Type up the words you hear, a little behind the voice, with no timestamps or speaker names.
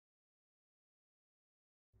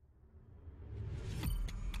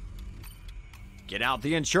Get out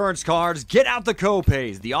the insurance cards, get out the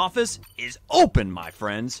copays. The office is open, my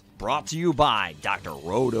friends. Brought to you by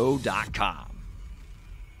drroto.com.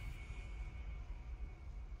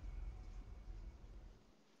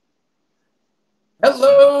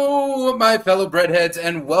 Hello, my fellow breadheads,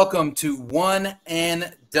 and welcome to One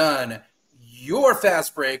and Done, your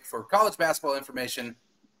fast break for college basketball information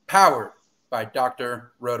powered by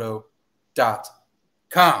drroto.com.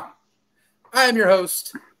 I am your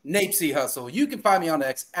host, Napesy Hustle. You can find me on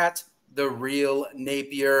X at The Real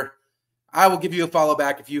Napier. I will give you a follow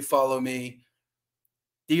back if you follow me.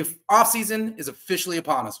 The offseason is officially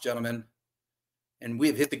upon us, gentlemen, and we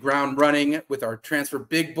have hit the ground running with our transfer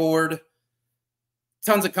big board.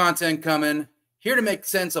 Tons of content coming. Here to make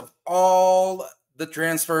sense of all the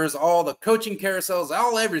transfers, all the coaching carousels,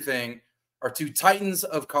 all everything, are two titans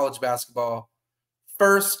of college basketball.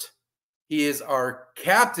 First, he is our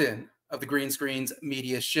captain of the Green Screens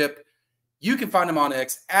media ship. You can find him on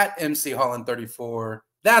X at MCHolland34.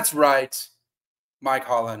 That's right, Mike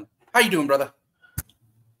Holland. How you doing, brother?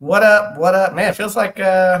 What up? What up, man? Feels like we've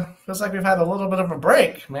had a little bit of a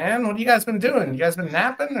break, man. What have you guys been doing? You guys been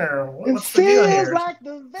napping, or what's the deal here? It feels like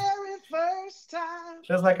the very first time.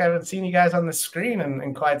 Feels like I haven't seen you guys on the screen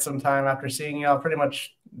in quite some time after seeing y'all pretty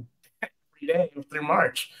much every day through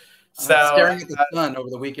March. So staring at the sun over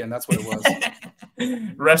the weekend. That's what it was.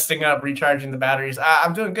 Resting up, recharging the batteries.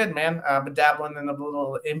 I'm doing good, man. I've been dabbling in a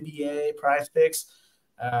little NBA prize picks.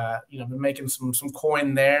 Been making some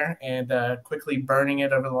coin there and quickly burning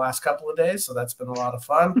it over the last couple of days. So that's been a lot of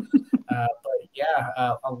fun. But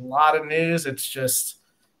yeah, a lot of news. It's just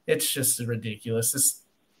ridiculous.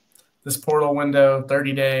 This portal window,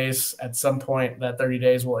 30 days. At some point, that 30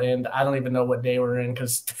 days will end. I don't even know what day we're in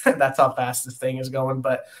because that's how fast this thing is going.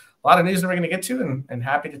 But a lot of news that we're going to get to, and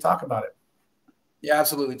happy to talk about it. Yeah,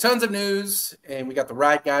 absolutely. Tons of news, and we got the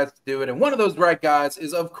right guys to do it. And one of those right guys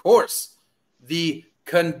is, of course, the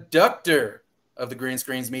conductor of the Green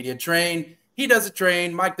Screens media train. He does the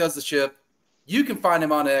train. Mike does the ship. You can find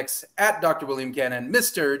him on X at Dr. William Cannon,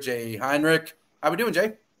 Mr. J. Heinrich. How we doing,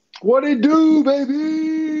 Jay? What it do,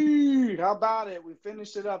 baby? How about it? We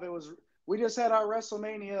finished it up. We just had our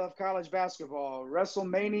WrestleMania of college basketball.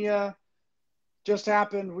 WrestleMania just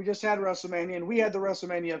happened. We just had WrestleMania, and we had the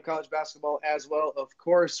WrestleMania of college basketball as well, of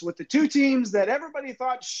course, with the two teams that everybody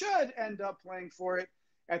thought should end up playing for it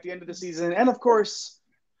at the end of the season. And, of course,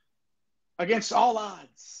 against all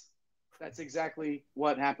odds, that's exactly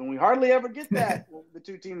what happened. We hardly ever get that, the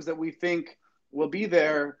two teams that we think will be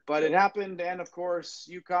there, but it happened. And, of course,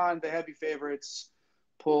 UConn, the heavy favorites,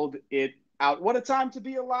 pulled it out. What a time to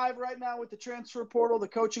be alive right now with the transfer portal, the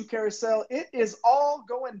coaching carousel. It is all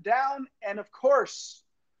going down. And, of course,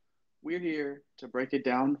 we're here to break it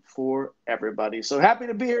down for everybody. So happy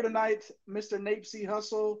to be here tonight, Mr. Napesy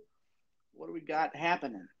Hustle. What do we got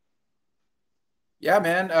happening? Yeah,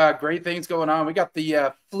 man, great things going on. We got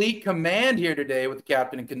the Fleet Command here today with the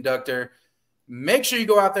captain and conductor. Make sure you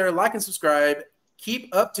go out there, like and subscribe.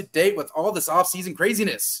 Keep up to date with all this off-season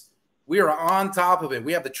craziness. We are on top of it.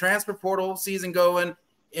 We have the transfer portal season going,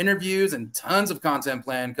 interviews, and tons of content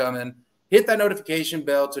planned coming. Hit that notification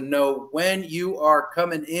bell to know when you are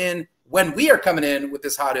coming in, when we are coming in with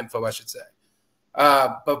this hot info, I should say.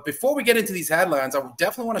 But before we get into these headlines, I would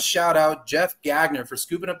definitely want to shout out Jeff Gagner for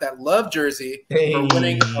scooping up that love jersey for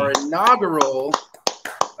winning our inaugural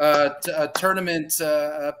tournament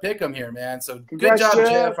pick'em here, man. So good job,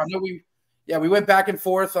 Jeff. I know we went back and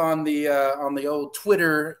forth on the old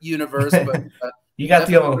Twitter universe, but you got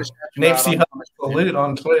the old Napesy salute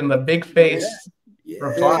on Twitter and the big face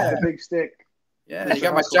reply, the big stick. Yeah, you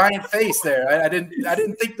got my giant face there. I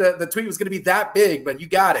didn't think the tweet was going to be that big, but you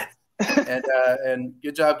got it. And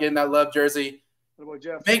good job getting that love jersey. What about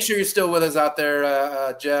Jeff? Make sure you're still with us out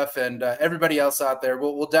there, Jeff, and everybody else out there.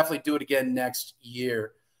 We'll definitely do it again next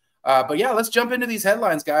year. But yeah, let's jump into these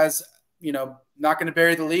headlines, guys. Not going to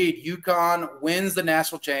bury the lead. UConn wins the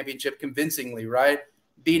national championship convincingly, right?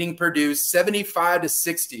 Beating Purdue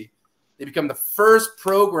 75-60. They become the first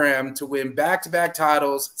program to win back-to-back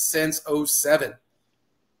titles since 2007.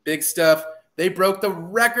 Big stuff. They broke the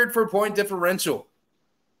record for point differential.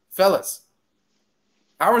 Fellas,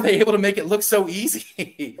 how are they able to make it look so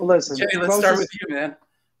easy? Listen, Jay, let's start with you, man.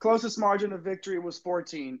 Closest margin of victory was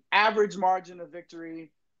 14. Average margin of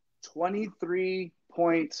victory,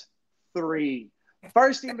 23.3.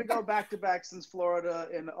 First team to go back-to-back since Florida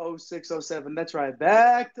in 06-07. That's right,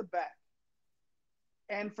 back-to-back.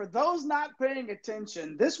 And for those not paying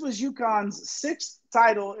attention, this was UConn's sixth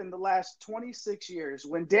title in the last 26 years.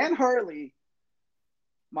 When Dan Hurley,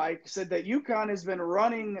 Mike, said that UConn has been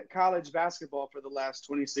running college basketball for the last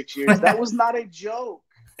 26 years, that was not a joke.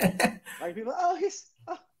 Like people, he's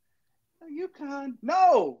UConn.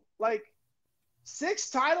 No, like 6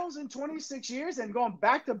 titles in 26 years and going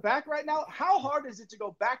back to back right now. How hard is it to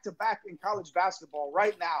go back to back in college basketball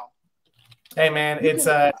right now? Hey man, it's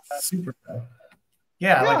super tough.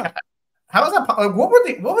 Yeah, like how is that? Like, what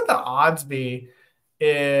would the odds be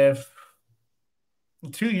if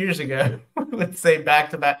 2 years ago, let's say back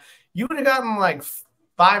to back, you would have gotten like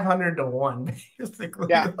 500 to 1, basically.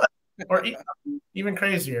 Yeah. Or even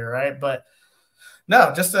crazier, right? But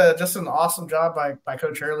no, just an awesome job by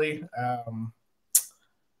Coach Hurley.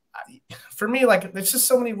 For me, like, there's just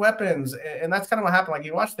so many weapons, and that's kind of what happened. Like,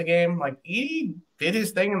 you watch the game, like, Edey did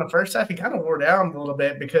his thing in the first half. He kind of wore down a little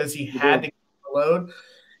bit because he had to get the load.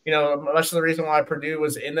 You know, much of the reason why Purdue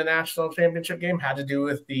was in the national championship game had to do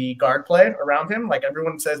with the guard play around him. Like,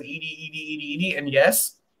 everyone says Edey, and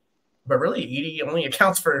yes, but really, Edey only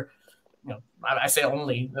accounts for, you know, I say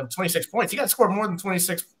only 26 points. You got to score more than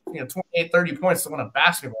 26, 28, 30 points to win a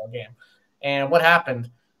basketball game. And what happened?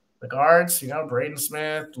 The guards, Braden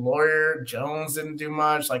Smith, Lawyer, Jones didn't do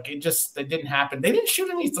much. Like, it didn't happen. They didn't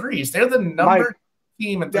shoot any threes. They're the number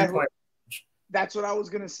team in three-point. That's what I was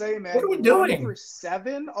going to say, man. What are we doing? For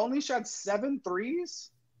 7, only shot 7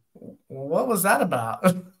 threes? What was that about?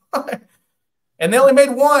 And they only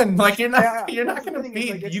made 1. Like, you're not going to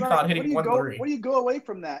beat UConn hitting 1 3. What do you go away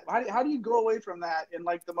from that? How do you go away from that in,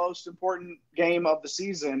 like, the most important game of the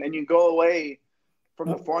season, and you go away from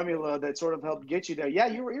the formula that sort of helped get you there? Yeah,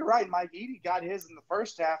 you're right, Mike. Edey got his in the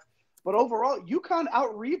first half, but overall, UConn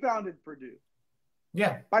out-rebounded Purdue.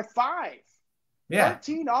 Yeah. By 5. Yeah.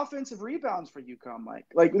 13 offensive rebounds for UConn, Mike.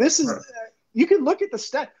 Like, this is you can look at the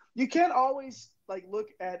stat. You can't always, like, look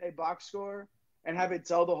at a box score and have it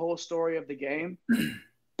tell the whole story of the game.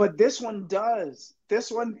 But this one does.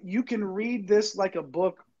 This one, you can read this like a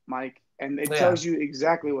book, Mike, and it tells you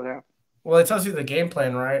exactly what happened. Well, it tells you the game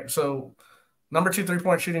plan, right? So, number 2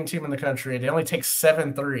 3-point shooting team in the country. They only take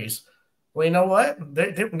 7 threes. Well, you know what?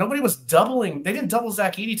 Nobody was doubling. They didn't double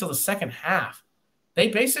Zach Edey till the second half. They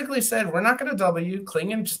basically said, we're not going to double you.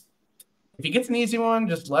 Clingan, just if he gets an easy one,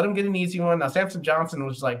 just let him get an easy one. Now, Samson Johnson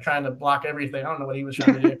was like trying to block everything. I don't know what he was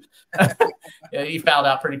trying to do. Yeah, he fouled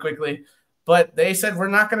out pretty quickly. But they said, we're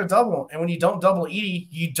not going to double. And when you don't double Edey,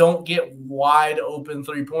 you don't get wide open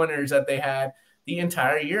 3-pointers that they had the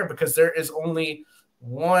entire year, because there is only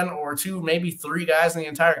 1 or 2, maybe 3 guys in the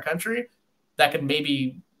entire country that could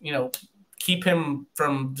maybe, keep him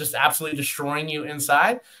from just absolutely destroying you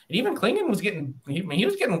inside. And even Clingan was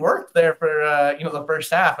getting worked there for the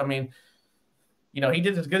first half. I mean, he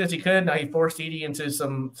did as good as he could. Now he forced Edey into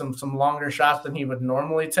some longer shots than he would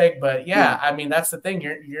normally take. But I mean, that's the thing.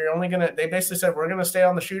 You're only they basically said, we're gonna stay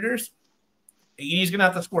on the shooters. Edey's gonna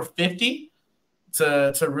have to score 50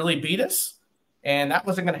 to really beat us. And that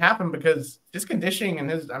wasn't going to happen because his conditioning and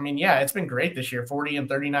it's been great this year. 40 and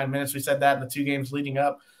 39 minutes. We said that in the 2 games leading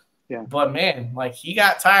up. Yeah. But man, like, he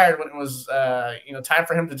got tired when it was time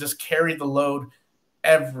for him to just carry the load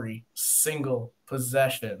every single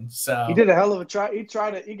possession. So he did a hell of a try. He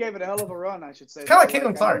gave it a hell of a run, I should say. Kind of like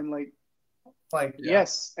Kaitlin Clark.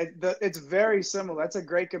 Yes, it's very similar. That's a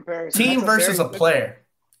great comparison. Team versus a player.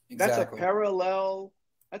 That's a parallel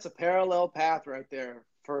path right there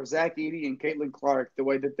for Zach Edey and Kaitlin Clark, the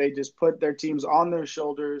way that they just put their teams on their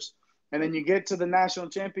shoulders. And then you get to the national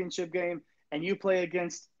championship game and you play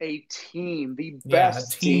against a team, the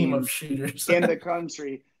best team of shooters in the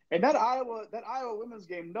country. And that Iowa women's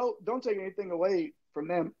game, don't take anything away from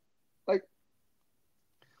them. Like,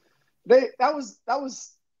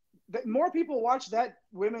 more people watched that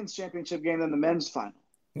women's championship game than the men's final.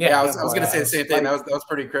 Yeah, I was going to say the same thing. That was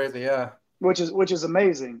pretty crazy. Yeah. Which is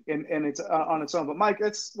amazing, and it's on its own. But Mike,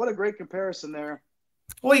 what a great comparison there.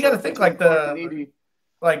 Well, you got to think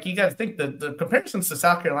you got to think the comparisons to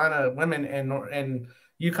South Carolina women and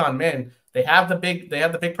UConn men. They have the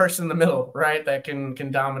big person in the middle, right? That can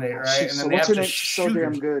dominate, right? And then they have just shooters. So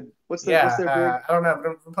damn good. What's their big? I don't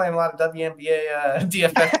know. We're playing a lot of WNBA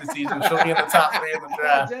DFS this season. She'll be in the top 3 in the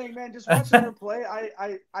draft. Dang, man, just watching her play.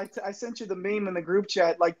 I sent you the meme in the group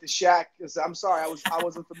chat, like the Shaq. I'm sorry, I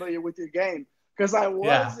wasn't familiar with your game because I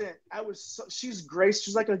wasn't. Yeah. She's great.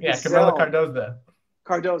 She's like a Camila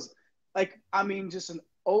Cardozo. Like, I mean, just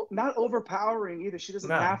not overpowering either. She doesn't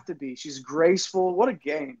have to be. She's graceful. What a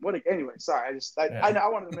game. Anyway, sorry. I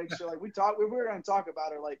wanted to make sure, like, we were going to talk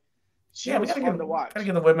about her. Like, she was fun to watch. Gotta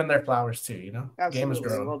give the women their flowers too, Absolutely. Game is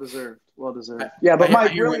growing. Well deserved. Yeah, but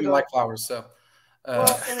Mike, really like flowers. So,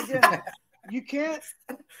 and again, you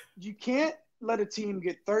can't let a team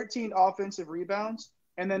get 13 offensive rebounds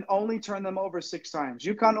and then only turn them over 6 times.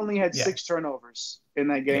 UConn only had 6 turnovers in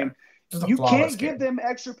that game. Yeah. You can't give them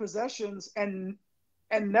extra possessions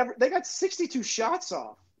and they got 62 shots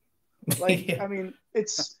off. Like, Yeah. I mean,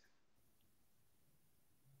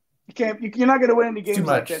 you're not going to win any games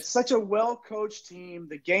like that. It's such a well-coached team.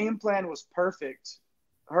 The game plan was perfect.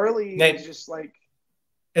 Hurley is just like,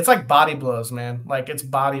 it's like body blows, man. Like, it's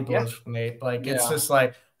body blows from Nate. Like, it's just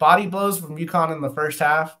like body blows from UConn in the first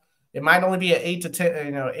half. It might only be an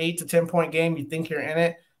 8 to 10 point game. You think you're in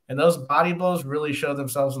it, and those body blows really show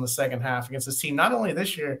themselves in the second half against this team. Not only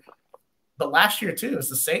this year, but last year too. It's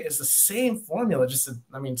the same formula. Just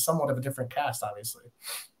somewhat of a different cast, obviously.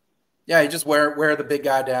 Yeah, you just wear the big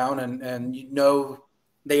guy down, and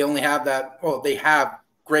they only have that. Well, they have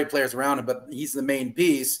great players around him, but he's the main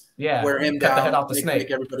piece. Yeah, wear him cut down, the head off the snake.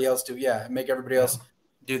 Make everybody else make everybody else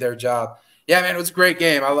do their job. Yeah, man, it was a great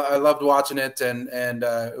game. I loved watching it, and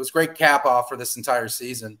it was a great cap off for this entire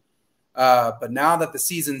season. But now that the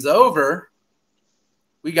season's over,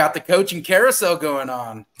 we got the coaching carousel going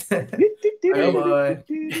on. Yeah.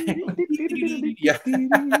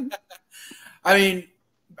 I mean,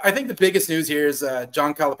 I think the biggest news here is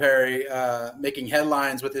John Calipari making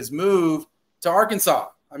headlines with his move to Arkansas.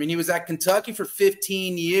 I mean, he was at Kentucky for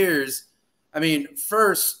 15 years. I mean,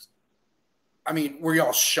 were you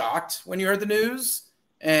all shocked when you heard the news?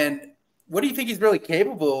 And what do you think he's really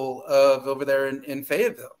capable of over there in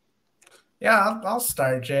Fayetteville? Yeah, I'll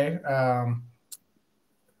start, Jay.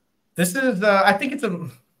 This is, I think it's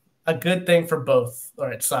a good thing for both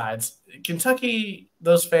sides. Kentucky,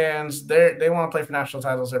 those fans, they want to play for national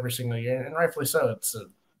titles every single year, and rightfully so. It's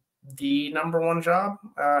the number one job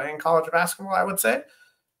in college basketball, I would say.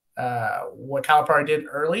 What Calipari did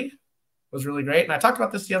early was really great. And I talked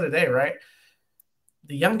about this the other day, right?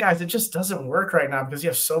 The young guys, it just doesn't work right now because you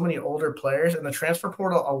have so many older players, and the transfer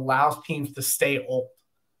portal allows teams to stay old.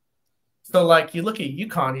 So, like, you look at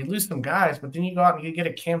UConn, you lose some guys, but then you go out and you get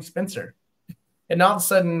a Cam Spencer. And all of a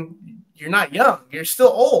sudden, you're not young. You're still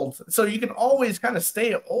old. So you can always kind of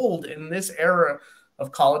stay old in this era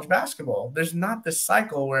of college basketball. There's not this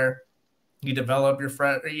cycle where you develop you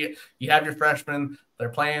have your freshmen, they're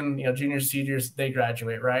playing, juniors, seniors, they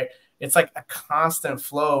graduate, right? It's like a constant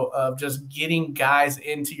flow of just getting guys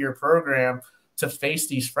into your program to face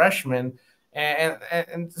these freshmen.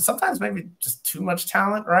 And sometimes maybe just too much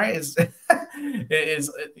talent, right? Is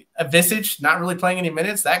a Visage not really playing any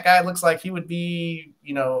minutes. That guy looks like he would be,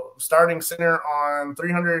 starting center on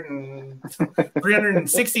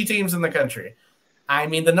 360 teams in the country. I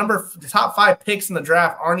mean, the top 5 picks in the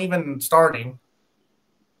draft aren't even starting.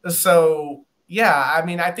 So yeah, I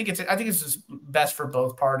mean, I think it's just best for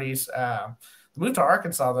both parties. The move to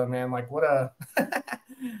Arkansas, though, man, like what a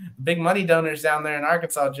big money donors down there in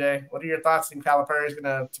Arkansas, Jay. What are your thoughts? Think Calipari is going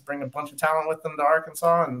to bring a bunch of talent with them to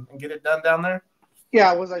Arkansas and get it done down there?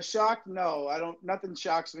 Yeah, was I shocked? No, I don't. Nothing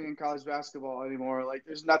shocks me in college basketball anymore. Like,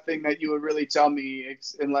 there's nothing that you would really tell me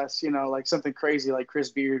unless, like something crazy like Chris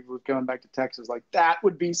Beard was going back to Texas. Like, that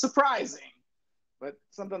would be surprising. But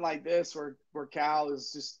something like this where Cal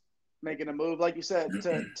is just making a move, like you said,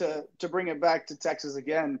 to bring it back to Texas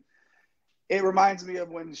again, it reminds me of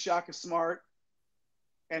when Shaka Smart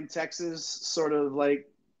and Texas sort of like,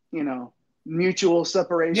 mutual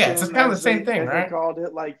separation. Yeah, it's kind of the same thing, right? They called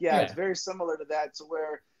it. Like, it's very similar to that, to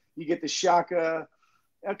where you get the Shaka.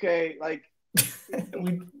 Okay, like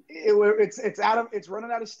it's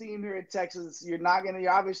running out of steam here in Texas. You're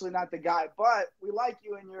obviously not the guy, but we like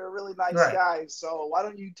you and you're a really nice guy. So why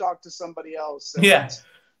don't you talk to somebody else? And it's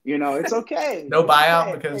okay. No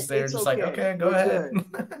buyout because they're just okay. Like, okay, go ahead.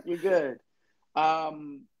 You're good.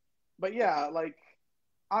 But yeah, like,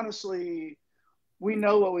 honestly, we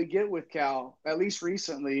know what we get with Cal, at least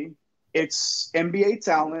recently. It's NBA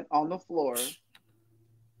talent on the floor.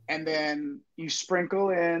 And then he'll sprinkle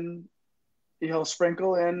in,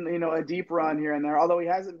 a deep run here and there. Although he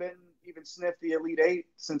hasn't been even sniffed the Elite Eight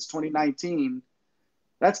since 2019.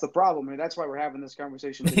 That's the problem here. That's why we're having this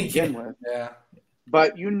conversation to begin with. Yeah.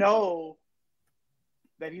 But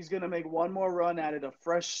that he's going to make one more run at it, a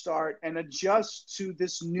fresh start, and adjust to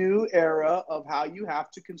this new era of how you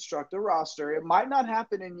have to construct a roster. It might not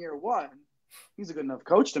happen in year one. He's a good enough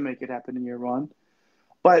coach to make it happen in year one.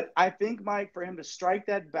 But I think, Mike, for him to strike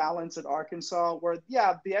that balance at Arkansas where,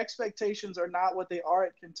 the expectations are not what they are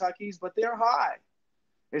at Kentucky's, but they're high,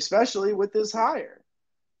 especially with this hire.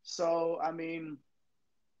 So, I mean,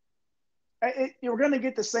 we're going to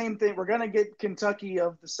get the same thing. We're going to get Kentucky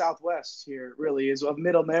of the Southwest here, really, is of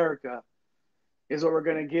Middle America, is what we're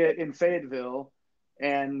going to get in Fayetteville.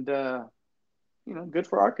 And, good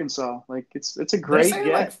for Arkansas. Like, it's a great get.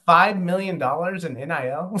 Like $5 million in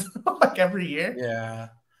NIL like every year. Yeah.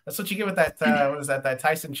 That's what you get with that. What is that? That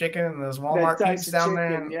Tyson chicken and those Walmart peeps down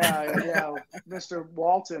there. Yeah. Mr.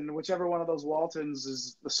 Walton, whichever one of those Waltons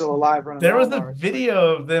is still alive. Running there was Walmart. a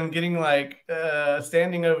video of them getting like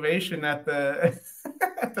standing ovation at the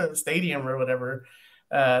at the stadium or whatever.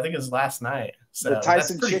 I think it was last night. So the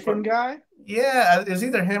Tyson chicken guy. Yeah, it was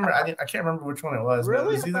either him or I can't remember which one it was.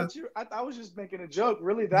 Really? It was I was just making a joke.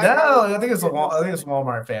 Really? I think it's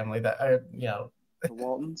Walmart family that the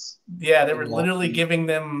Waltons. Yeah, they were literally giving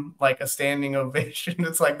them like a standing ovation.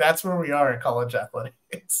 It's like that's where we are in college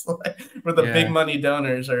athletics, like, where the big money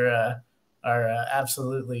donors are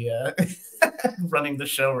absolutely running the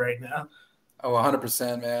show right now. Oh,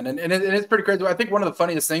 100%, man, and it's pretty crazy. I think one of the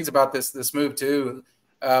funniest things about this move too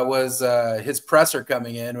was his presser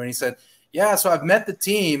coming in when he said, "Yeah, so I've met the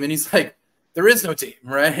team," and he's like, "There is no team,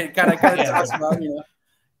 right?" It kind of talks about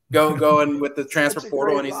going with the transfer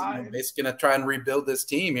portal, and he's basically going to try and rebuild this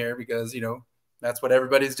team here because that's what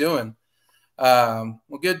everybody's doing. Well,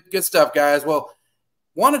 good stuff, guys. Well,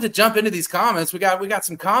 wanted to jump into these comments. We got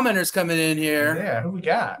some commenters coming in here. Yeah, who we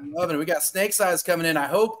got? Loving it. We got Snake Size coming in. I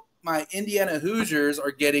hope my Indiana Hoosiers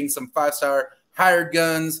are getting some 5-star hired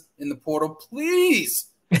guns in the portal, please.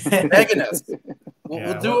 Begging us.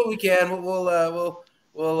 We'll do what we can.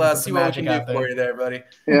 We'll see what we can do for you there, buddy.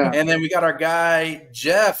 Yeah. And then we got our guy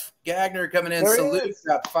Jeff Gagner coming in. Salute.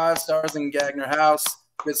 Got 5 stars in Gagner House.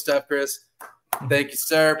 Good stuff, Chris. Thank you,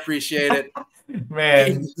 sir. Appreciate it.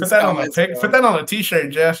 Man, put that on a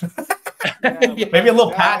t-shirt, Jeff. Maybe a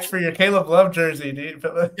little patch for your Caleb Love jersey, dude.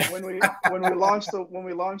 when we launched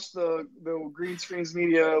the Green Screens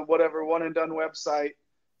Media whatever one and done website,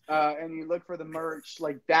 and you look for the merch,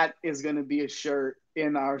 like that is going to be a shirt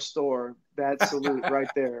in our store. That salute right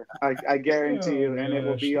there, I guarantee you, and it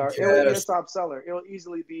will be a top seller. It will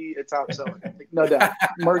easily be a top seller, no doubt.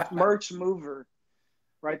 Merch mover,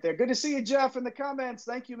 right there. Good to see you, Jeff, in the comments.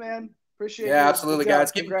 Thank you, man. Appreciate it. Yeah, absolutely,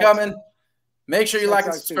 guys. Keep it coming. Make sure you like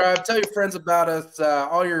and subscribe. Tell your friends about us,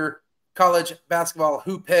 all your college basketball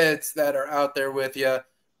hoop heads that are out there with you.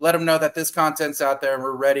 Let them know that this content's out there and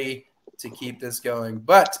we're ready to keep this going.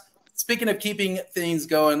 But speaking of keeping things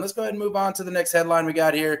going, let's go ahead and move on to the next headline we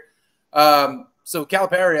got here. So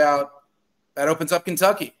Calipari out, that opens up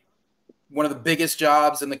Kentucky, one of the biggest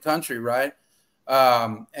jobs in the country, right?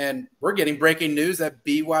 And we're getting breaking news that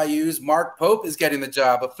BYU's Mark Pope is getting the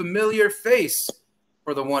job, a familiar face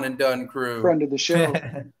for the one and done crew. Friend of the show.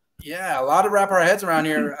 Yeah, a lot to wrap our heads around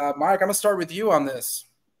here. Mike, I'm gonna start with you on this.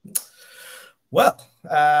 Well,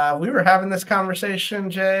 we were having this conversation,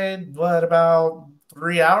 Jade, about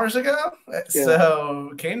 3 hours ago? Yeah. So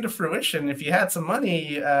it came to fruition. If you had some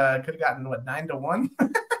money, could have gotten 9-1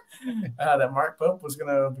 that Mark Pope was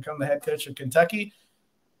going to become the head coach of Kentucky.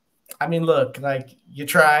 I mean, look, like you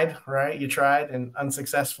tried, right? You tried and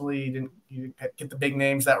unsuccessfully didn't get the big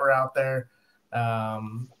names that were out there.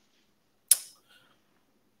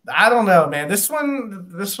 I don't know, man. This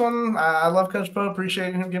one, I love Coach Pope.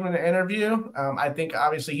 Appreciate him giving an interview. I think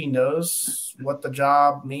obviously he knows what the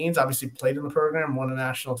job means. Obviously played in the program, won a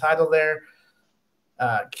national title there.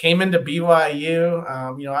 Came into BYU,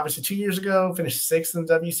 obviously 2 years ago, finished 6th in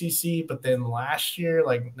WCC, but then last year,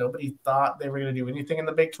 like nobody thought they were going to do anything in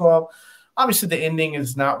the Big 12. Obviously, the ending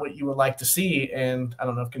is not what you would like to see, and I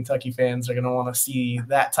don't know if Kentucky fans are going to want to see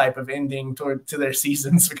that type of ending to their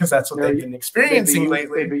seasons because that's what they've been experiencing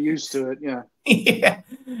lately. They've been used to it, yeah. Yeah.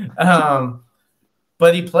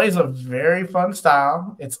 But he plays a very fun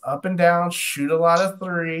style. It's up and down, shoot a lot of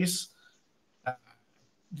threes.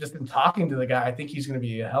 Just in talking to the guy, I think he's going to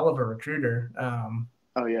be a hell of a recruiter.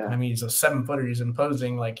 Oh, yeah. I mean, he's a 7-footer. He's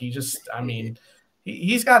imposing. Like, he's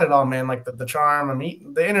got it all, man. Like the charm. I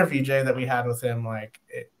mean, the interview, Jay, that we had with him,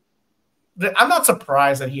 I'm not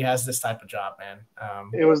surprised that he has this type of job, man.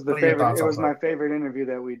 It was my favorite interview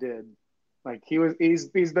that we did. Like he's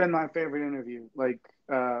been my favorite interview. Like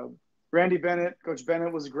Randy Bennett, Coach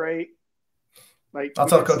Bennett was great. Like I'll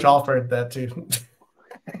tell Coach Alford that too.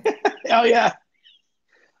 Oh yeah.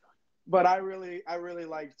 But I really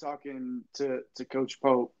like talking to Coach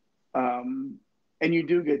Pope. And you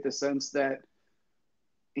do get the sense that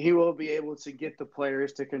he will be able to get the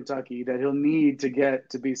players to Kentucky that he'll need to get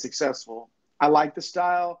to be successful. I like the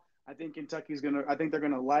style. I think they're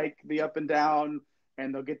gonna like the up and down,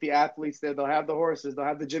 and they'll get the athletes there. They'll have the horses. They'll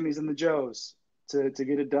have the Jimmies and the Joes to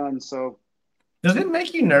get it done. So, does it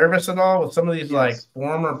make you nervous at all with some of these like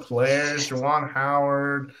former players, Juwan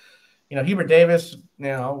Howard? Hubert Davis,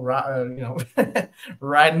 riding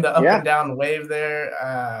the up and down wave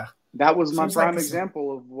there. That was my prime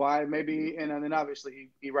example of why maybe, and then obviously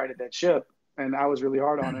he righted that ship, and I was really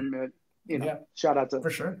hard on him. Shout out to for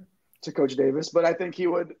sure to Coach Davis, but I think he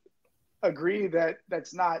would agree that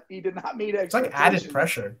he did not meet It's like expectations. added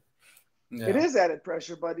pressure. Yeah. It is added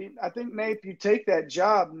pressure, but I think, Nate, you take that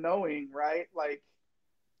job knowing, right? Like,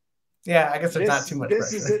 yeah, I guess there's not too much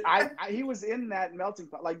pressure. Is it. He was in that melting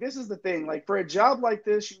pot. Like, this is the thing. Like, for a job like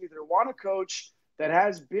this, you either want a coach that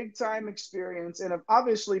has big time experience, and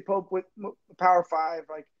obviously Pope with Power 5,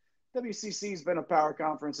 like WCC's been a power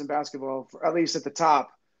conference in basketball, for, at least at the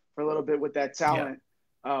top, for a little bit with that talent.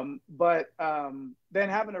 Yeah. But then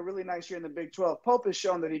having a really nice year in the Big 12, Pope has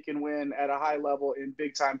shown that he can win at a high level in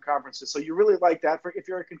big time conferences. So you really like that if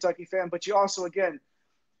you're a Kentucky fan. But you also, again,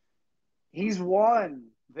 he's won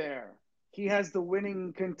there. He has the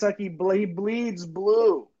winning Kentucky. He bleeds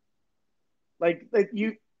blue. Like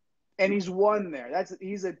you, and he's won there.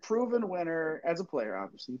 He's a proven winner as a player,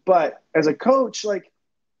 obviously, but as a coach, like,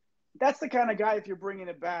 that's the kind of guy, if you're bringing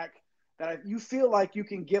it back, that you feel like you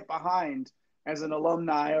can get behind as an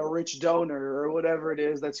alumni or rich donor or whatever it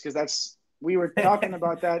is. We were talking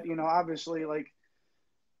about that, obviously, like,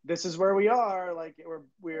 this is where we are. Like,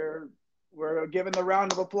 we're giving the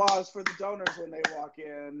round of applause for the donors when they walk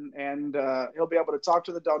in, and he'll be able to talk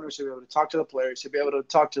to the donors. He'll be able to talk to the players. He'll be able to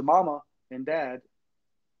talk to mama and dad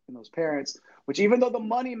and those parents, which, even though the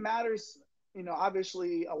money matters,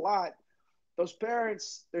 obviously a lot, those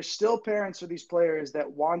parents, they're still parents for these players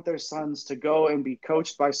that want their sons to go and be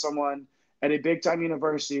coached by someone at a big-time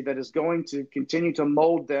university that is going to continue to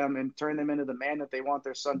mold them and turn them into the man that they want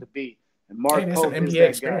their son to be. And Mark Pope an is NBA that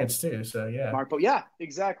experience guy. too, so yeah. Mark Pope, yeah,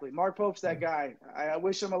 exactly. Mark Pope's that guy. I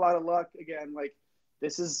wish him a lot of luck. Again, like,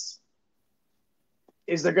 is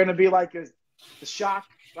there going to be like the shock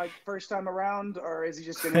like first time around, or is he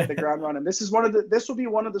just going to hit the ground running? This will be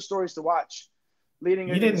one of the stories to watch. You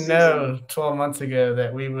didn't know 12 months ago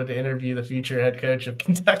that we would interview the future head coach of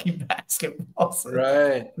Kentucky basketball. So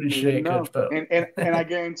right. Appreciate Coach Pope. And I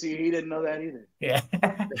guarantee you he didn't know that either. Yeah.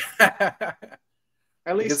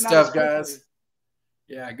 At least good stuff, guys.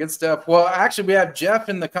 Yeah, good stuff. Well, actually, we have Jeff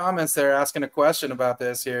in the comments there asking a question about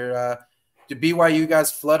this here. Do BYU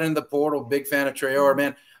guys flood in the portal? Big fan of Traore,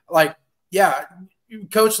 man. Like, yeah,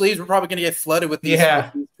 Coach Lee's, we're probably going to get flooded with these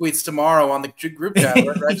tweets tomorrow on the group chat,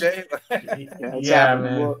 right, Jay? Yeah,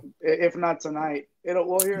 man. Well, if not tonight,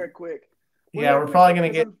 we'll hear it quick. We're probably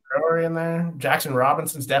going to get Traore in there. Jackson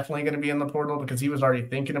Robinson's definitely going to be in the portal because he was already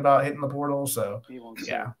thinking about hitting the portal. So,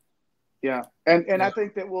 yeah. And I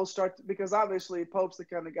think that we'll start because obviously Pope's the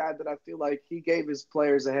kind of guy that I feel like he gave his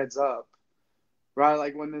players a heads up. Right,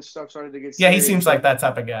 like when this stuff started to get serious, he seems like that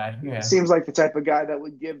type of guy. Yeah, seems like the type of guy that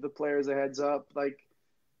would give the players a heads up. Like,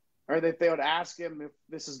 or they would ask him if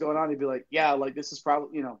this is going on, he'd be like, "Yeah, like this is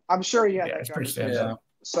probably." I'm sure he had that conversation. Yeah.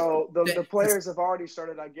 So the players have already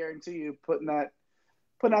started. I guarantee you, putting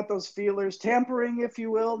out those feelers, tampering, if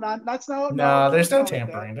you will. No, there's no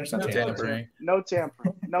tampering. There's no tampering. No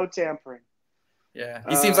tampering. No tampering. Yeah,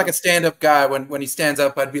 he seems like a stand-up guy. When he stands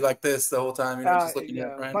up, I'd be like this the whole time, just looking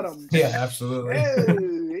at friends. Yeah, absolutely.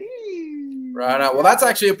 Right on. Well, that's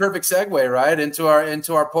actually a perfect segue, right, into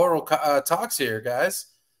our portal talks here, guys.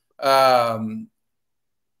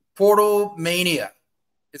 Portal mania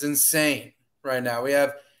is insane right now.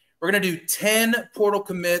 We're gonna do 10 portal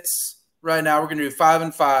commits right now. We're gonna do 5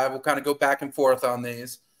 and 5. We'll kind of go back and forth on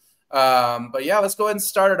these. But yeah, let's go ahead and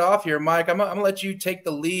start it off here. Mike, I'm gonna let you take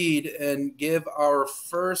the lead and give our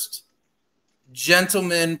first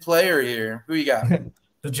gentleman player here. Who you got?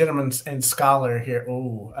 The gentleman and scholar here.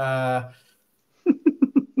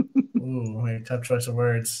 Tough choice of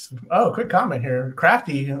words. Oh, quick comment here.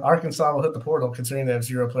 Crafty, Arkansas will hit the portal considering they have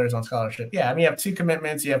 0 players on scholarship. Yeah, I mean, you have 2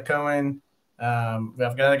 commitments. You have Cohen. We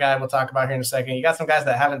have another guy we'll talk about here in a second. You got some guys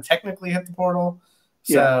that haven't technically hit the portal.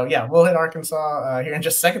 So, we'll hit Arkansas here in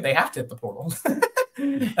just a second. They have to hit the portal.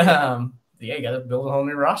 You got to build a whole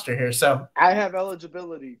new roster here. So I have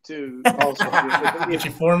eligibility, too, also. Get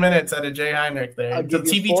you 4 minutes out of Jay Heinrich there. It's a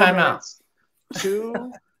TV timeout.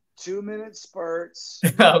 2-minute spurts.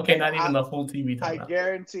 Okay, not even the full TV timeout. I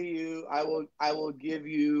guarantee you I will give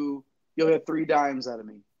you – you'll get 3 dimes out of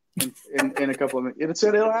me in a couple of minutes.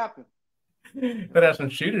 It'll happen. But have some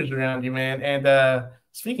shooters around you, man. And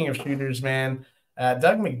speaking of shooters, man –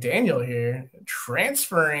 Doug McDaniel here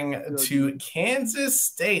transferring to Kansas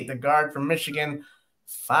State, the guard from Michigan,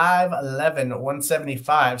 5'11",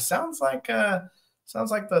 175. Sounds like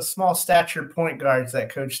the small stature point guards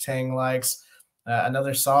that Coach Tang likes.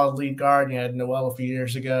 Another solid lead guard. You had Noel a few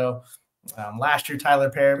years ago. Last year,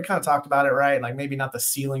 Tyler Perry. We kind of talked about it, right? Like maybe not the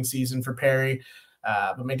ceiling season for Perry.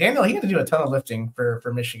 But McDaniel, he had to do a ton of lifting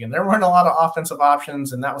for Michigan. There weren't a lot of offensive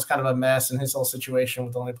options, and that was kind of a mess in his whole situation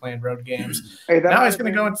with only playing road games. Hey, now he's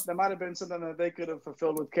going to go. That might have been something that they could have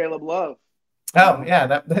fulfilled with Caleb Love. Oh yeah,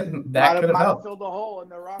 that could have might helped. filled a hole in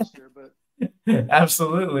their roster, but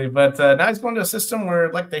Absolutely. But now he's going to a system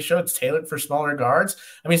where, like they show, it's tailored for smaller guards.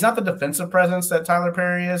 I mean, he's not the defensive presence that Tyler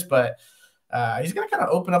Perry is, but he's going to kind of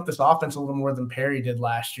open up this offense a little more than Perry did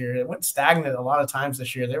last year. It went stagnant a lot of times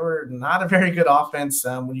this year. They were not a very good offense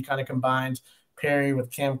when you kind of combined Perry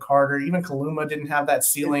with Cam Carter. Even Kaluma didn't have that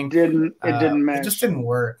ceiling. It didn't match. It just didn't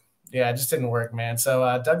work. Yeah, it just didn't work, man.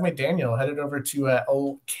 So Doug McDaniel headed over to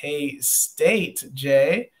OK State,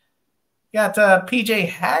 Jay. Got PJ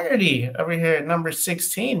Haggerty over here at number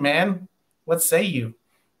 16, man. What say you?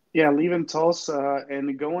 Yeah, leaving Tulsa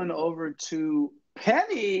and going over to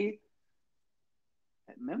Penny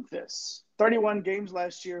at Memphis. 31 games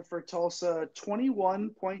last year for Tulsa,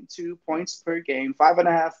 21.2 points per game,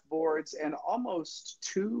 5.5 boards, and almost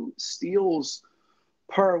 2 steals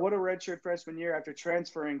per. What a redshirt freshman year after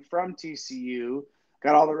transferring from TCU.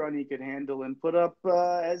 Got all the run he could handle and put up,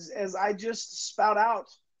 as I just spout out,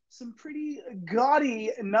 some pretty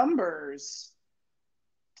gaudy numbers.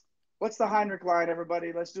 What's the Heinrich line,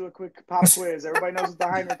 everybody? Let's do a quick pop quiz. Everybody knows what the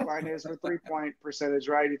Heinrich line is for three-point percentage,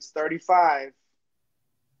 right? It's 35.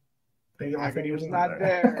 He was not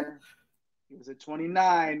there. He was at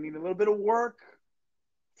 29. Need a little bit of work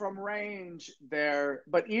from range there.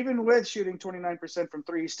 But even with shooting 29% from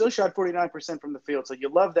three, he still shot 49% from the field. So you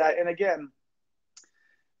love that. And again,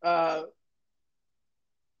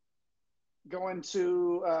 going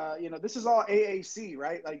to this is all AAC,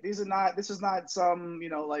 right? Like this is not some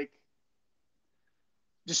like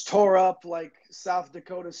just tore up like South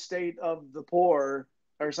Dakota State of the poor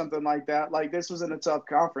or something like that. Like this was in a tough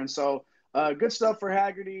conference. So good stuff for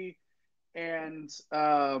Haggerty, and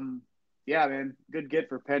yeah, man, good get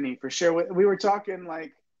for Penny for sure. We were talking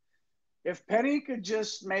like if Penny could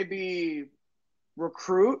just maybe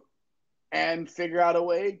recruit and figure out a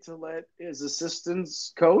way to let his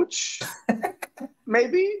assistants coach,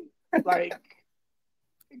 maybe, like,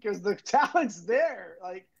 because the talent's there.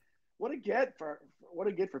 Like, what a get for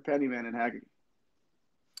Penny, man, and Haggerty.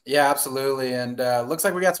 Yeah, absolutely. And looks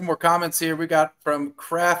like we got some more comments here. We got from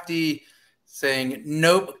Crafty saying,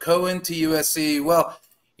 nope, Cohen to USC. Well,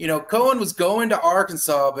 Cohen was going to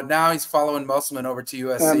Arkansas, but now he's following Musselman over to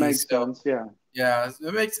USC. That makes sense, yeah. Yeah,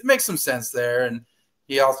 it makes some sense there. And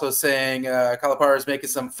he also saying Calipari is making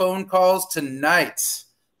some phone calls tonight.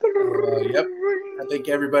 Yep, I think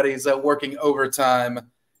everybody's working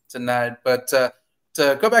overtime tonight. But to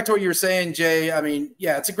go back to what you were saying, Jay, I mean,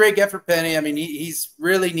 yeah, it's a great get for Penny. I mean, he's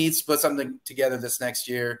really needs to put something together this next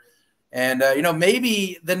year. And,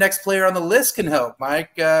 maybe the next player on the list can help.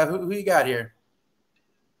 Mike, who you got here?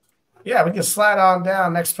 Yeah, we can slide on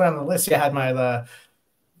down. Next player on the list, you had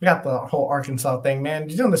we got the whole Arkansas thing, man.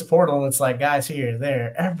 You're doing this portal, and it's like guys here,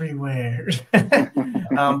 there, everywhere.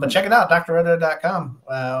 But check it out,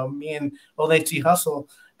 drroto.com. Me and Old HT Hustle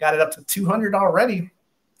got it up to 200 already.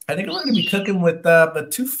 I think we're going to be cooking with the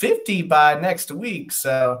 250 by next week.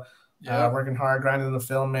 So working hard, grinding the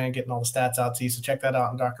film, man, getting all the stats out to you. So check that out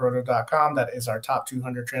on drroto.com. That is our top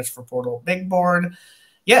 200 transfer portal big board.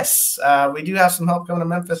 Yes, we do have some help coming to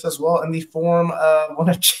Memphis as well in the form of one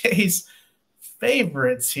of Jay's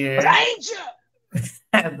favorites here.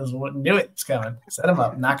 Dainja! Knew it. It's coming. Set him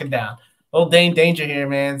up. Knock it down. Old Dainja here,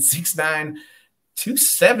 man. 6'9",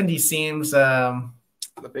 270 seems the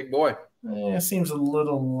big boy. Seems a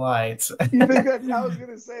little light. You think that? I was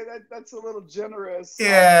gonna say that's a little generous.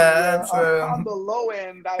 Yeah, on the low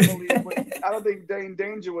end, I believe. I don't think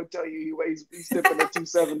Dainja would tell you he's tipping at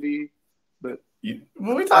 270. But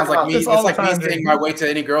when we talk about this all the time, me saying my way to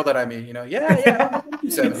any girl that I meet. Yeah.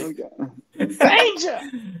 270.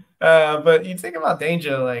 Dainja. But you think about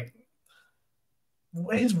Dainja, like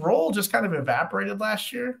his role just kind of evaporated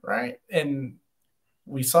last year, right? And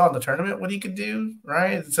we saw in the tournament what he could do,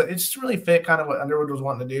 right? So it just really fit kind of what Underwood was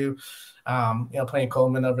wanting to do. Playing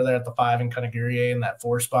Coleman over there at the 5 and kind of Guerrier in that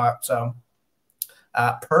 4 spot. So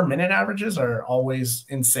per minute averages are always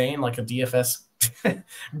insane, like a DFS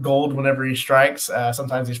gold whenever he strikes.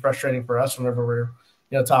 Sometimes he's frustrating for us whenever we're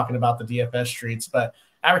talking about the DFS streets, but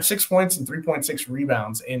average 6 points and 3.6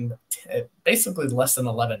 rebounds in basically less than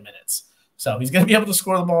 11 minutes. So he's going to be able to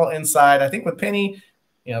score the ball inside. I think with Penny,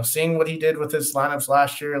 seeing what he did with his lineups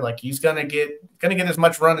last year, like he's going to get as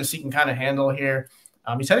much run as he can kind of handle here.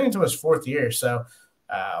 He's heading into his 4th year. So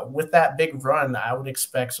with that big run, I would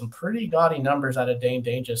expect some pretty gaudy numbers out of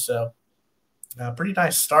Dainja. So pretty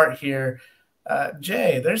nice start here.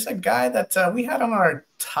 Jay, there's a guy that we had on our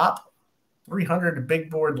top 300 big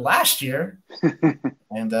board last year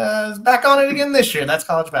and is back on it again this year. That's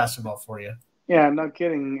college basketball for you. Yeah, no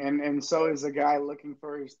kidding. And so is a guy looking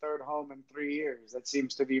for his 3rd home in 3 years. That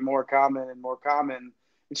seems to be more common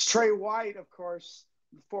It's Trey White, of course,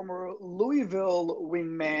 former Louisville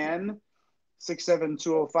wingman, 6'7",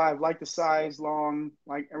 205. Like the size, long.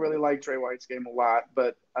 I really like Trey White's game a lot,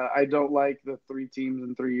 but I don't like the 3 teams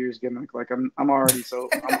in 3 years gimmick. Like I'm already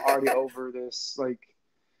over this. Like,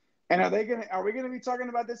 and are we gonna be talking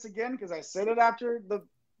about this again? Because I said it after the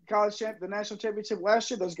national championship last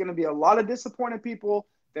year. There's gonna be a lot of disappointed people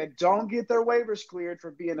that don't get their waivers cleared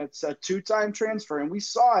for being a 2-time transfer, and we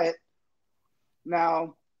saw it.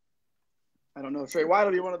 Now, I don't know if Trey White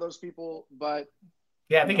will be one of those people, but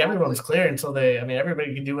yeah, I think everyone's clear until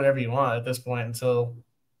everybody can do whatever you want at this point until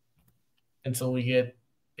we get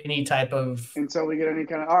any type of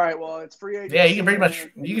all right, well, it's free agency. Yeah, you can pretty much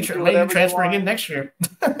maybe transfer again next year.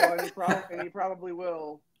 Well, and he probably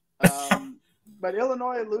will. But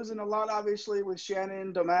Illinois losing a lot, obviously, with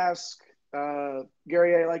Shannon, Damask,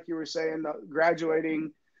 Guerrier, like you were saying,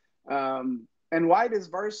 graduating. And White is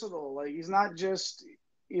versatile. Like he's not just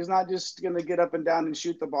going to get up and down and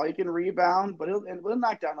shoot the ball. He can rebound, but he'll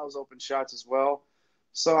knock down those open shots as well.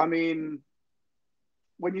 So, I mean,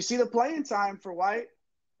 when you see the playing time for White,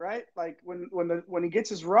 right? Like when he gets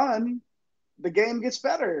his run, the game gets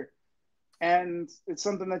better. And it's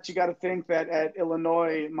something that you got to think that at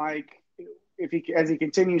Illinois, Mike, as he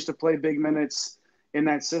continues to play big minutes in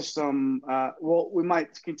that system, we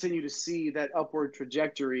might continue to see that upward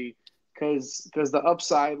trajectory because the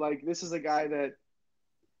upside, like this is a guy that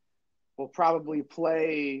will probably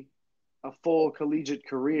play a full collegiate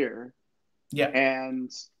career. Yeah.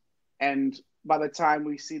 And by the time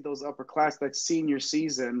we see those upper class, that senior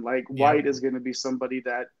season, like White is going to be somebody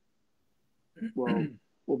that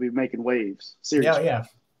will be making waves. Seriously. Yeah.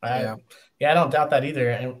 I don't doubt that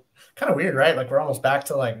either. And kind of weird, right? Like we're almost back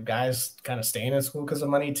to like guys kind of staying in school because of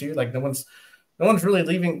money too. Like no one's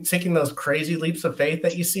really taking those crazy leaps of faith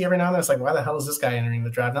that you see every now and then. It's like, why the hell is this guy entering the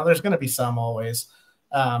draft? Now there's going to be some always,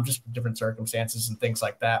 just different circumstances and things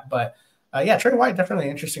like that. But Trey White, definitely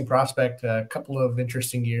an interesting prospect. A couple of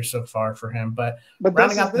interesting years so far for him. But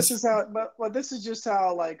this is just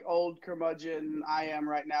how like old curmudgeon I am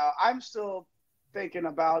right now. I'm still thinking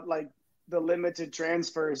about like the limited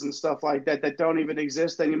transfers and stuff like that don't even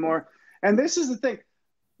exist anymore. And this is the thing.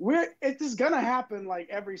 It is gonna happen like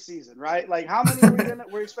every season, right? Like how many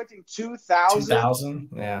we're expecting 2,000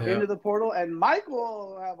 into the portal, and Mike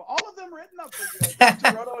will have all of them written up for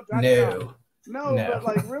you. No, but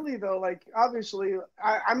like really though, like obviously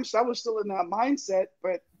I was still in that mindset,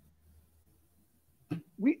 but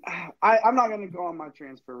I'm not gonna go on my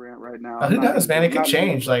transfer rant right now. Who knows, man? It could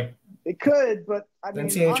change. Like it could, but I mean,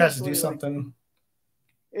 NCAA tries to do something.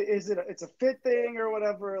 It's a fit thing or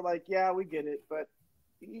whatever? Like, yeah, we get it, but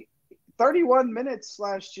 31 minutes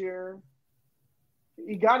last year.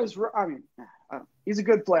 He got his. I mean, he's a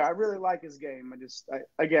good player. I really like his game.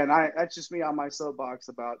 That's just me on my soapbox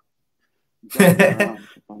about.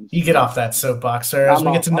 You get off that soapbox, sir. As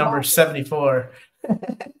we get to number 74,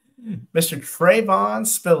 Mr. Trayvon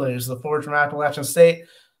Spillers, the forward from Appalachian State,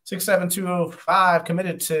 6'7", 205,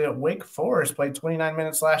 committed to Wake Forest, played 29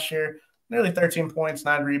 minutes last year, nearly 13 points,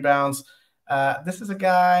 9 rebounds. This is a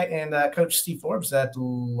guy and Coach Steve Forbes that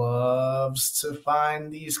loves to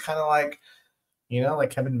find these kind of like, like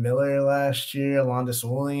Kevin Miller last year, Alondis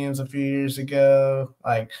Williams a few years ago,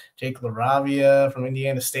 like Jake LaRavia from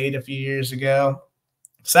Indiana State a few years ago.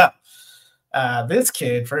 So this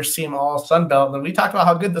kid, first team all Sun Belt, and we talked about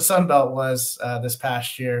how good the Sun Belt was this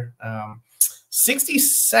past year.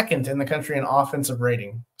 62nd in the country in offensive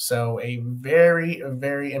rating. So a very,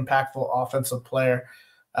 very impactful offensive player.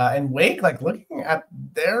 And Wake, like looking at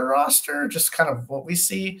their roster, just kind of what we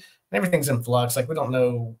see, everything's in flux. Like we don't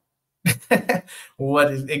know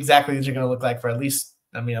what exactly these are going to look like for at least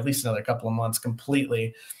another couple of months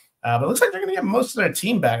completely. But it looks like they're going to get most of their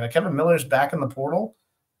team back. Like Kevin Miller's back in the portal,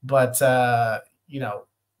 but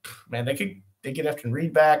man, they get Efton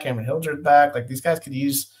Reed back, Cameron Hildreth back. Like these guys could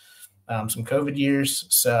use some COVID years.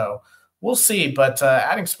 So we'll see. But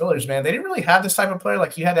adding Spillers, man, they didn't really have this type of player.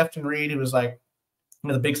 Like you had Efton Reed, who was like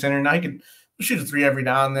the big center. Now he could shoot a 3 every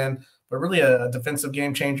now and then, but really a defensive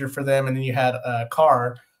game changer for them. And then you had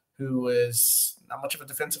Carr, who is not much of a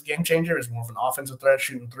defensive game changer, is more of an offensive threat,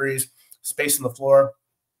 shooting 3s, spacing the floor.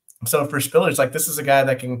 So for Spillers, like this is a guy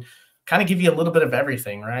that can kind of give you a little bit of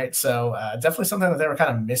everything, right? So definitely something that they were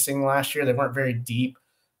kind of missing last year. They weren't very deep.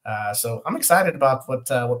 So I'm excited about what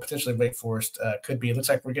potentially Wake Forest could be. It looks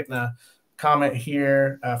like we're getting a comment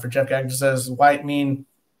here for Jeff Gagnon. Says, White mean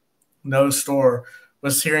no store.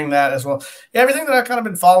 Was hearing that as well. Yeah, everything that I've kind of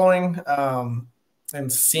been following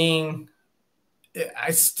and seeing, I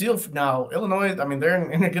still now Illinois. I mean, they're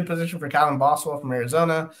in a good position for Kylan Boswell from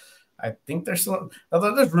Arizona. I think there's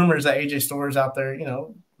rumors that AJ Storr's out there,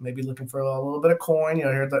 maybe looking for a little bit of coin.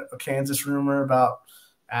 I heard the Kansas rumor about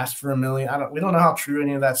asked for $1 million. We don't know how true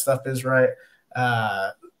any of that stuff is, right?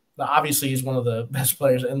 Obviously, he's one of the best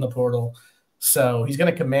players in the portal, so he's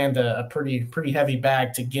going to command a pretty heavy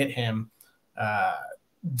bag to get him.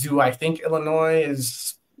 Do I think Illinois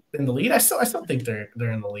is in the lead? I still think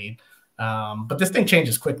they're in the lead. But this thing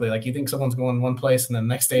changes quickly. Like, you think someone's going one place, and then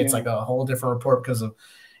the next day it's like a whole different report because of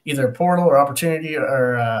either portal or opportunity,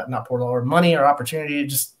 or not portal, or money or opportunity.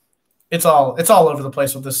 Just it's all over the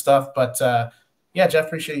place with this stuff. But yeah, Jeff,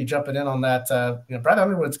 appreciate you jumping in on that. Brad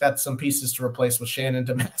Underwood's got some pieces to replace with Shannon,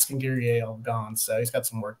 Damask, and Guerrier all gone, so he's got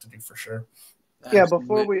some work to do for sure. Yeah,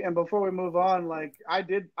 before we move on, like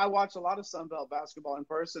I watched a lot of Sun Belt basketball in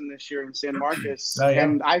person this year in San Marcos,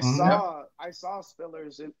 and I saw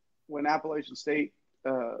Spillers when Appalachian State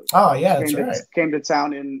came to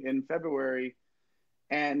town in February,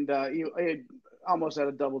 and he almost had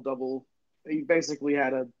a double-double. He basically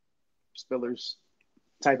had a Spillers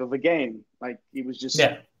type of a game. Like, he was just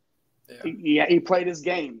he played his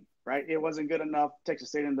game, right? It wasn't good enough. Texas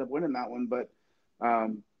State ended up winning that one, but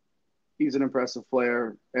he's an impressive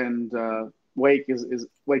player, and Wake's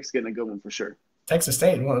getting a good one for sure. Texas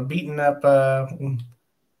State beating up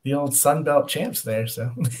the old Sun Belt champs there.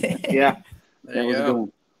 So yeah, there you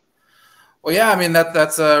go. Well, yeah, I mean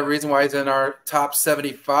that's a reason why he's in our top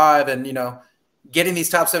 75, and getting these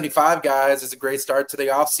top 75 guys is a great start to the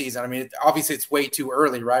offseason. I mean, obviously it's way too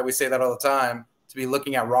early, right? We say that all the time to be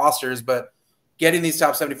looking at rosters, but getting these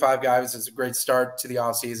top 75 guys is a great start to the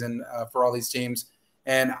offseason for all these teams.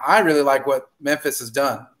 And I really like what Memphis has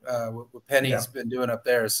done, what Penny's been doing up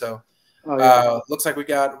there. So looks like we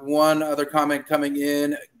got one other comment coming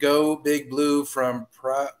in. Go Big Blue from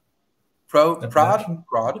Prod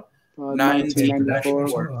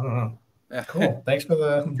 994. Cool. Thanks for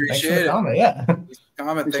the comment. Yeah.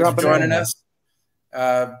 Thanks for joining us.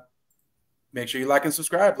 Make sure you like and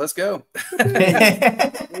subscribe. Let's go.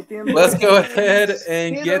 Let's go ahead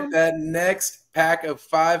and get that next pack of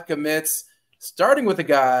 5 commits, starting with a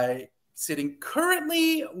guy sitting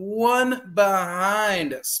currently one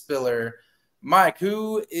behind Spiller. Mike,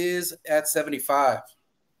 who is at 75?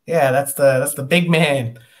 Yeah, that's the big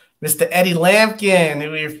man, Mr. Edey Lampkin,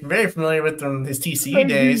 who we're very familiar with from his TCU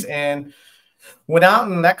days, and went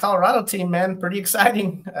out in that Colorado team, man. Pretty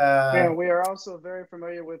exciting. Yeah, we are also very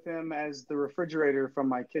familiar with him as the refrigerator from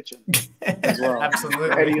my kitchen as well. Absolutely.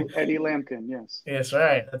 Edey Lampkin, yes. Yes,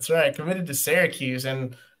 right. That's right. Committed to Syracuse.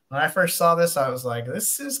 And when I first saw this, I was like,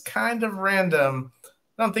 this is kind of random.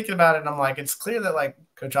 And I'm thinking about it, and I'm like, it's clear that, like,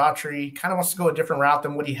 Coach Autry kind of wants to go a different route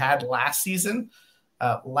than what he had last season.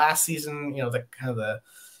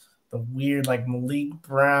 The weird, like, Malik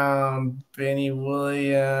Brown, Benny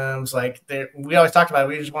Williams, like, we always talked about it.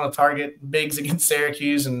 We just want to target bigs against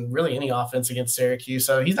Syracuse and really any offense against Syracuse.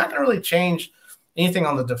 So he's not going to really change anything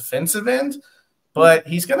on the defensive end, but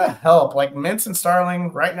he's going to help. Like, Mintz and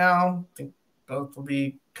Starling right now, I think both will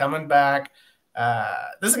be coming back.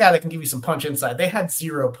 This is a guy that can give you some punch inside. They had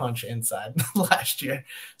 0 punch inside last year.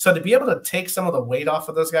 So to be able to take some of the weight off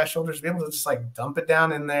of those guys' shoulders, be able to just, like, dump it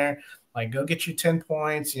down in there, like, go get you 10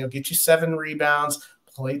 points, get you 7 rebounds,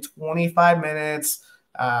 play 25 minutes.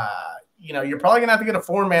 You're probably going to have to get a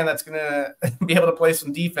 4-man that's going to be able to play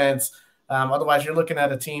some defense. Otherwise, you're looking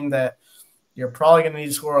at a team that you're probably going to need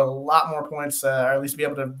to score a lot more points, or at least be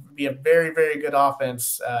able to be a very, very good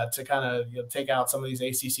offense to kind of take out some of these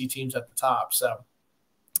ACC teams at the top. So,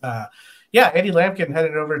 Edey Lampkin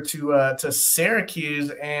headed over to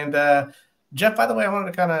Syracuse. And Jeff, by the way, I wanted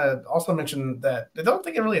to kind of also mention that I don't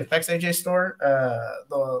think it really affects AJ Storr,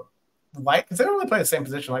 the White, because they don't really play the same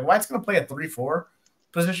position. Like, White's going to play a 3-4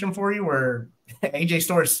 position for you, where AJ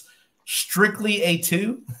Storr's strictly a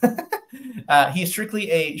 2. He's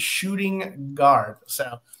strictly a shooting guard.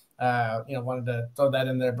 So, wanted to throw that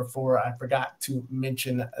in there before I forgot to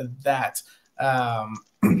mention that.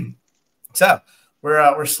 So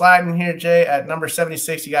we're sliding here, Jay, at number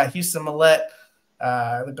 76. You got Houston Millette,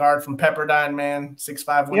 the guard from Pepperdine, man,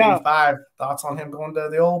 6'5", 185. Yeah. Thoughts on him going to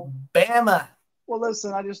the old Bama? Well,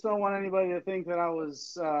 listen, I just don't want anybody to think that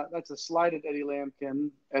that's a slight at Edey Lampkin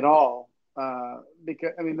at all.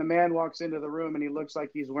 Because, I mean, the man walks into the room and he looks like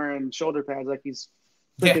he's wearing shoulder pads, like he's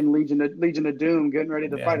freaking Legion of Doom, getting ready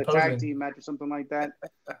to fight a tag team match or something like that.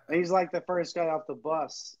 And he's like the first guy off the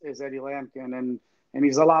bus is Edey Lampkin, and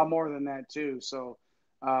he's a lot more than that too. So,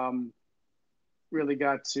 really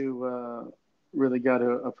got to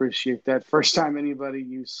appreciate that. First time anybody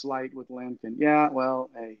used slight with Lampkin. Yeah, well,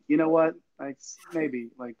 hey, you know what? I'm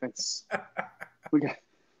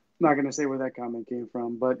not going to say where that comment came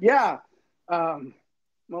from, but yeah.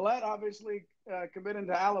 Millett obviously committed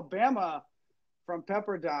to Alabama from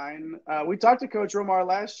Pepperdine. We talked to Coach Romar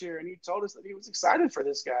last year, and he told us that he was excited for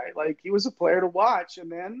this guy. Like, he was a player to watch,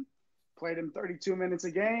 and then played him 32 minutes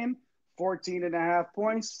a game, 14.5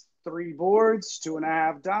 points, 3 boards,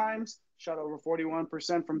 2.5 dimes, shot over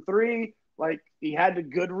 41% from 3. Like, he had a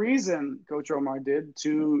good reason, Coach Romar did,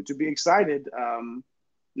 to be excited.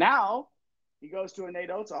 Now he goes to a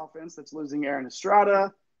Nate Oates offense that's losing Aaron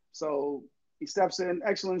Estrada. So he steps in,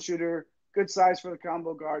 excellent shooter, good size for the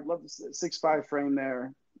combo guard. Love the 6'5" frame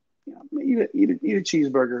there. You know, eat a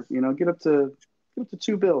cheeseburger. You know, get up to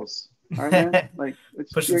 $2 bills. All right, man. Like,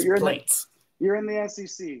 you're plates. You're in the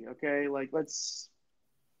SEC, okay? Like, let's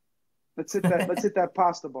hit that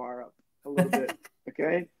pasta bar up a little bit,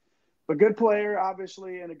 okay? But good player,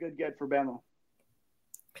 obviously, and a good get for Bama.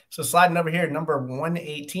 So sliding over here, number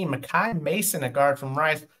 118, Makai Mason, a guard from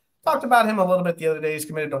Rice. Talked about him a little bit the other day. He's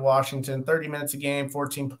committed to Washington, 30 minutes a game,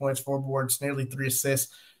 14 points, 4 boards, nearly 3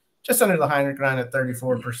 assists, just under the Heinrich grind at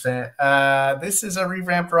 34%. This is a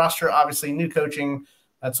revamped roster, obviously new coaching.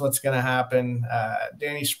 That's what's going to happen.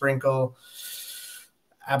 Danny Sprinkle,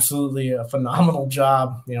 absolutely a phenomenal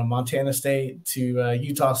job. You know, Montana State to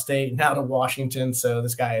Utah State, now to Washington. So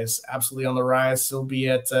this guy is absolutely on the rise. He'll be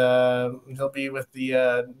with the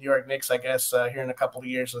New York Knicks, I guess, here in a couple of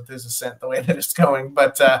years with his ascent, the way that it's going.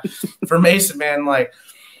 But for Mason, man, like,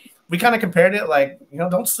 we kind of compared it, like, you know,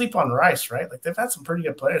 don't sleep on Rice, right? Like, they've had some pretty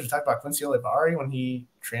good players. We talked about Quincy Olivari when he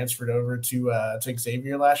transferred over to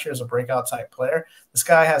Xavier last year as a breakout type player. This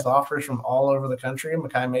guy has offers from all over the country.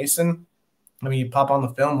 Makai Mason, I mean, you pop on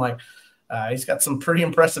the film, like, he's got some pretty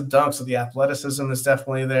impressive dunks. So the athleticism is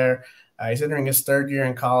definitely there. He's entering his 3rd year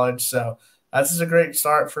in college. So this is a great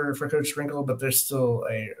start for Coach Sprinkle, but there's still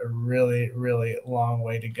a really, really long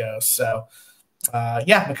way to go. So,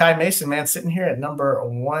 Makai Mason, man, sitting here at number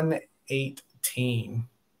 118.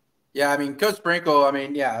 Yeah, I mean, Coach Sprinkle, I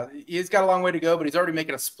mean, yeah, he's got a long way to go, but he's already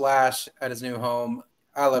making a splash at his new home.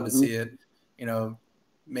 I love to see it. You know,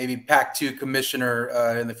 maybe Pac-2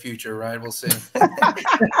 commissioner in the future, right? We'll see.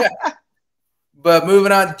 But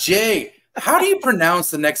moving on, Jay, how do you pronounce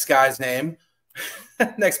the next guy's name?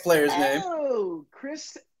 Next player's name? Oh,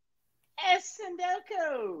 Chris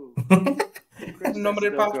Esendoko.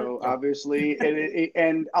 Obviously,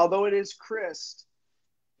 and although it is Chris,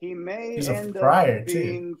 he may end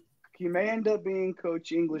up being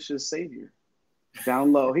Coach English's savior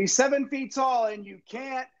down low. He's 7 feet tall, and you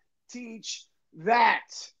can't teach that.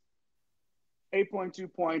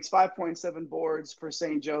 8.2 points, 5.7 boards for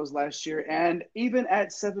St. Joe's last year, and even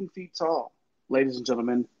at 7 feet tall, ladies and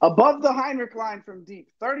gentlemen, above the Heinrich line from deep,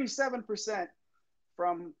 37%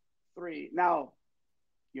 from 3. Now,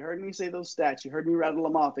 you heard me say those stats. You heard me rattle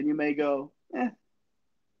them off, and you may go,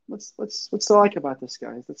 what's to like about this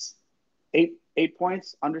guy? That's 8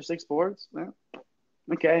 points, under 6 boards? Yeah.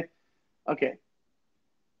 Okay.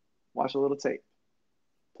 Watch a little tape.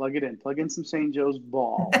 Plug it in. Plug in some St. Joe's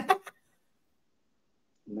ball.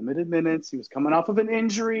 Limited minutes. He was coming off of an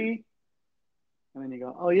injury. And then you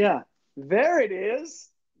go, oh, yeah, there it is.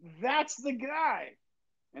 That's the guy.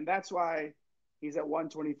 And that's why he's at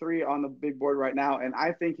 123 on the big board right now. And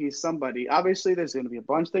I think he's somebody. Obviously, there's going to be a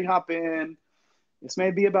bunch they hop in. This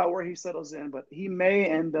may be about where he settles in, but he may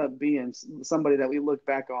end up being somebody that we look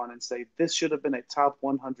back on and say, this should have been a top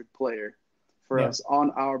 100 player for us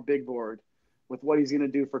on our big board with what he's going to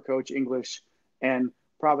do for Coach English and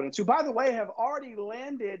Providence, who, by the way, have already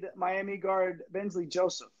landed Miami guard Bensley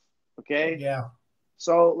Joseph. Okay? Yeah.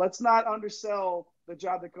 So let's not undersell the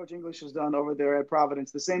job that Coach English has done over there at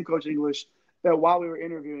Providence. The same Coach English that while we were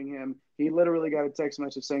interviewing him, he literally got a text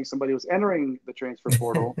message saying somebody was entering the transfer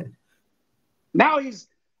portal. Now he's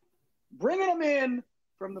bringing them in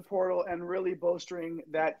from the portal and really bolstering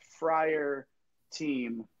that Friar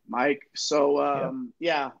team, Mike. So,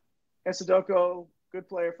 Esendoko, good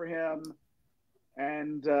player for him.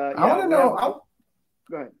 And I want to know.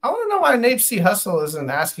 Go ahead. I want to know why Nate C. Hustle isn't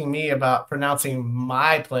asking me about pronouncing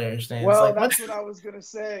my players' names. Well, like, that's what I was gonna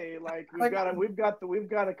say. Like we've got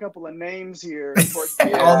a couple of names here for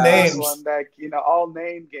all names. One that, all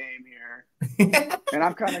name game here. And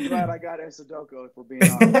I'm kind of glad I got Esendoko, if we're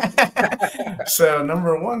being honest. So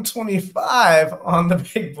number 125 on the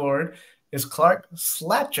big board is Clark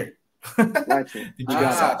Slatcher. That's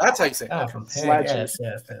how you say it. From Penn, yes.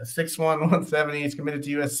 6'1", 170. He's committed to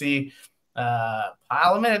USC.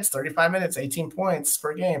 Pile of minutes, 35 minutes, 18 points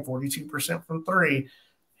per game, 42% from 3.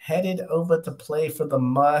 Headed over to play for the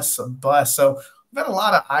bus. So we've had a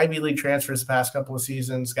lot of Ivy League transfers the past couple of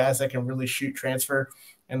seasons, guys that can really shoot transfer,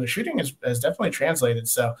 and the shooting has definitely translated.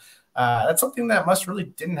 So That's something that Muss really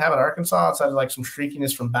didn't have at Arkansas, outside of like some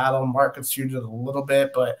streakiness from Battle. Mark could shoot it a little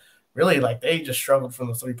bit, but really like they just struggled from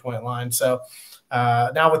the 3-point line. So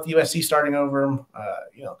now with USC starting over,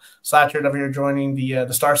 Slattered over here joining the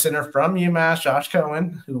star center from UMass, Josh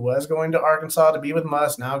Cohen, who was going to Arkansas to be with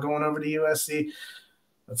Muss, now going over to USC.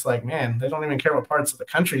 It's like, man, they don't even care what parts of the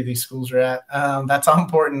country these schools are at. That's how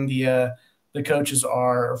important the coaches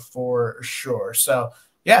are for sure. So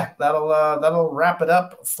yeah, that'll wrap it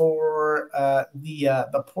up for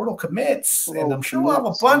the portal commits, and I'm sure we'll have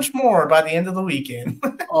a bunch more by the end of the weekend.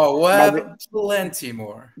 Oh, well, plenty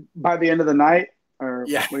more by the end of the night. Or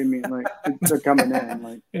yeah, what do you mean? Like they're coming in?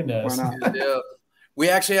 Like who knows? Why not? Yeah. We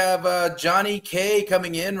actually have Johnny K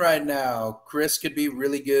coming in right now. Chris could be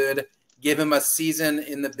really good. Give him a season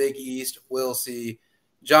in the Big East. We'll see.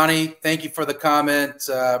 Johnny, thank you for the comment.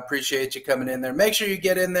 Appreciate you coming in there. Make sure you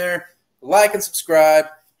get in there, like and subscribe,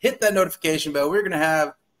 hit that notification bell. We're going to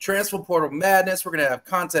have Transfer Portal Madness. We're going to have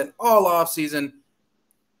content all off season,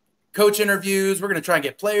 coach interviews. We're going to try and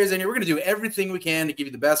get players in here. We're going to do everything we can to give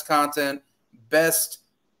you the best content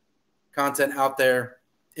out there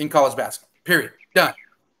in college basketball. Period. Done.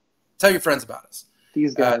 Tell your friends about us.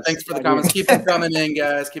 These guys. Thanks for the comments. Keep them coming in,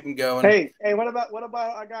 guys. Keep them going. Hey, what about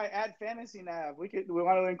our guy at Fantasy Nav? We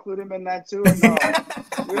want to include him in that too. Or no,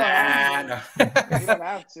 we don't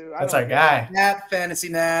have to. That's our guy. At Fantasy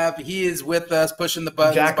Nav, he is with us, pushing the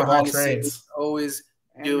buttons. Jack of all trades. Always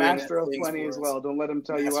and doing Master of plenty as well. Don't let him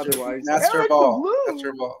tell you otherwise. Master of all.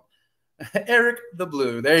 Master of all. Eric the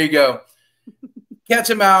Blue. There you go. Catch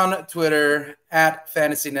him on Twitter at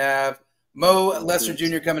Fantasy Nav. Mo Lester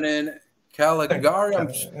Jr. coming in. Caligari.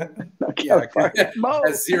 Has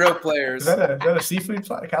 0 players. Is that a seafood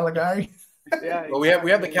Caligari? Yeah. Well, we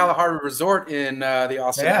have the Kalahari Resort in the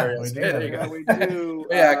Austin area. There you go. We do.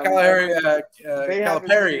 Calipari.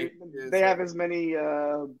 They have as many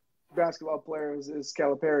basketball players as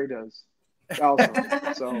Calipari does. Also.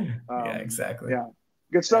 So yeah, exactly. Yeah.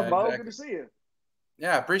 Good stuff, Mo. Exactly. Good to see you.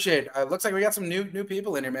 Yeah, appreciate it. Looks like we got some new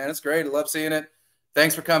people in here, man. It's great. I love seeing it.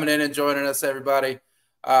 Thanks for coming in and joining us, everybody.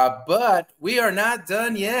 But we are not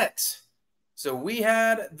done yet. So we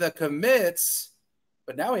had the commits,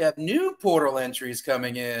 but now we have new portal entries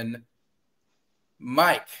coming in.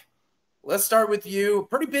 Mike, let's start with you.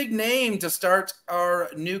 Pretty big name to start our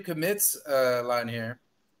new commits line here.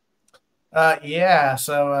 Yeah,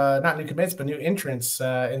 so not new commits, but new entrants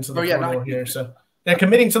into the portal here. So they're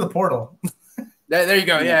committing to the portal. There you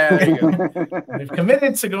go. Yeah, there you go. They've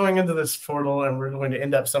committed to going into this portal, and we're going to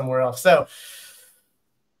end up somewhere else. So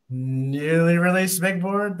newly released big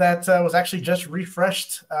board that was actually just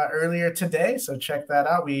refreshed earlier today. So check that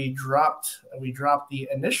out. We dropped the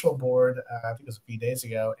initial board, I think it was a few days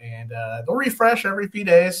ago, and they'll refresh every few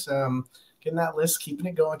days. Getting that list, keeping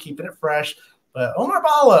it going, keeping it fresh. But Omar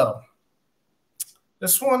Ballo,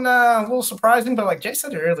 this one a little surprising, but like Jay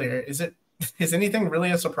said earlier, is anything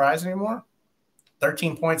really a surprise anymore?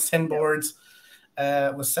 13 points, 10 boards,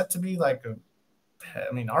 was set to be like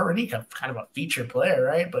already kind of a feature player,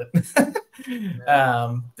 right? But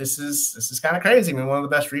this is kind of crazy. I mean, one of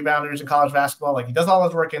the best rebounders in college basketball. Like, he does all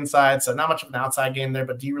his work inside, so not much of an outside game there.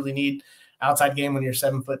 But do you really need outside game when you're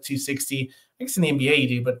 7 foot 260? I think it's in the NBA you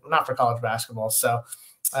do, but not for college basketball. So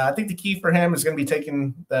I think the key for him is going to be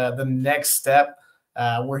taking the next step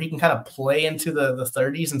where he can kind of play into the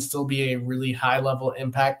 30s and still be a really high level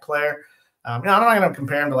impact player. I'm not going to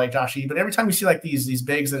compare him to like Josh Edey, but every time you see like these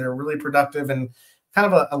bigs that are really productive and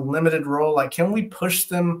kind of a limited role, like can we push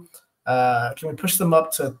them up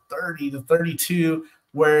to 30 to 32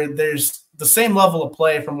 where there's the same level of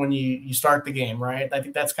play from when you start the game, right? I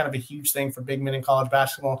think that's kind of a huge thing for big men in college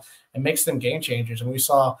basketball. It makes them game changers. And we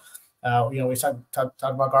saw, we talk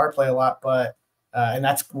about guard play a lot, but and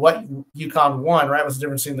that's what UConn won, right? Was the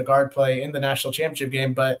difference in the guard play in the national championship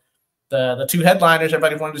game, but the two headliners,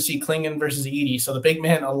 everybody wanted to see Klingon versus Edey. So the big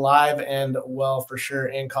man alive and well for sure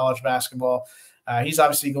in college basketball. He's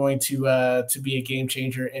obviously going to be a game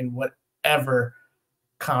changer in whatever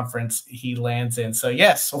conference he lands in. So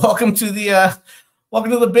yes, welcome to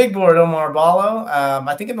the big board, Omar Ballo.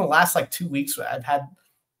 I think in the last 2 weeks, I've had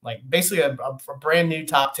basically a brand new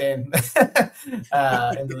top 10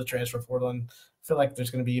 into the transfer portal, and I feel like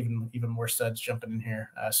there's going to be even more studs jumping in here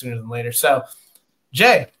sooner than later. So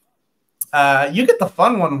Jay, you get the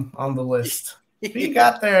fun one on the list. Who you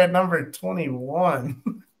got there at number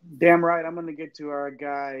 21? Damn right. I'm going to get to our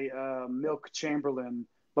guy, Milk Chamberlain.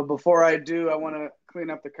 But before I do, I want to clean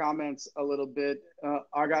up the comments a little bit.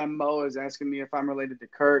 Our guy Mo is asking me if I'm related to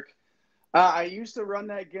Kirk. I used to run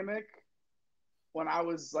that gimmick when I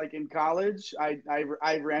was in college.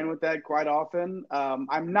 I ran with that quite often.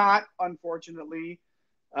 I'm not, unfortunately.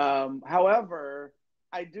 However,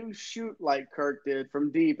 I do shoot like Kirk did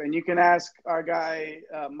from deep, and you can ask our guy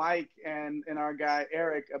Mike and our guy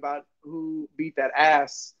Eric about who beat that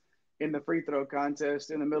ass in the free throw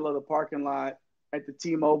contest in the middle of the parking lot at the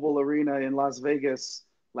T-Mobile Arena in Las Vegas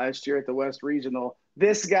last year at the West Regional.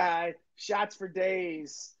 This guy, shots for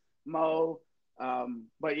days, Mo.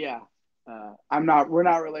 But yeah, we're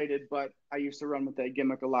not related, but I used to run with that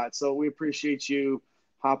gimmick a lot. So we appreciate you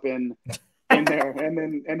hopping in there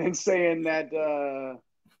and then saying that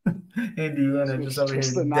Andy Leonard just over here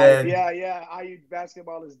dead. Yeah. IU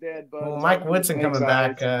basketball is dead, but well, Mike Woodson coming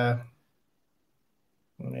back.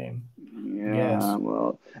 Yeah,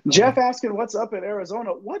 well, Jeff asking what's up at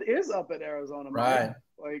Arizona. What is up at Arizona, right? Man?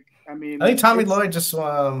 Like, I mean, I think Tommy Lloyd just, maybe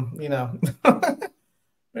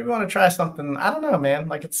want to try something. I don't know, man.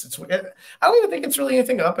 Like, I don't even think it's really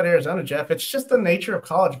anything up at Arizona, Jeff. It's just the nature of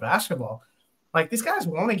college basketball. Like, these guys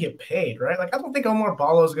want to get paid, right? Like, I don't think Omar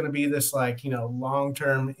Ballo is going to be this, like,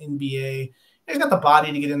 long-term NBA. He's got the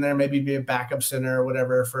body to get in there, maybe be a backup center or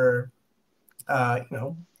whatever for, a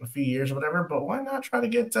few years or whatever. But why not try to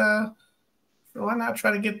get some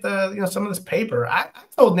of this paper? I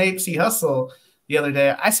told Nate C. Hustle the other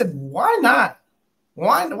day, I said, why not?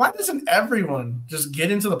 Why doesn't everyone just get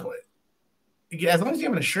into the play? As long as you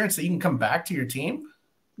have an assurance that you can come back to your team,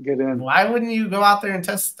 get in. Why wouldn't you go out there and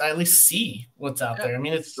at least see what's out there? I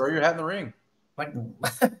mean, it's throw your hat in the ring. Like,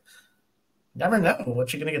 never know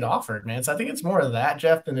what you're going to get offered, man. So I think it's more of that,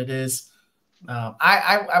 Jeff, than it is.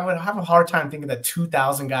 I would have a hard time thinking that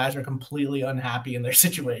 2,000 guys are completely unhappy in their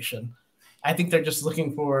situation. I think they're just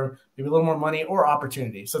looking for maybe a little more money or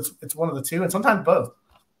opportunity. So it's one of the two, and sometimes both.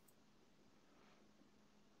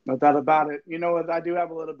 No doubt about it. You know what I do have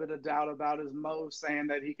a little bit of doubt about is Mo saying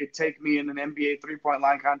that he could take me in an NBA three-point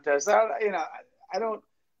line contest. I don't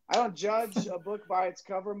judge a book by its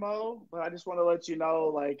cover, Mo, but I just want to let you know,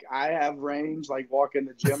 like, I have range, like walk in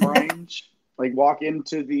the gym range, like walk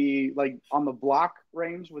into the, like, on the block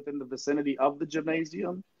range within the vicinity of the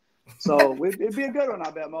gymnasium. So it'd be a good one,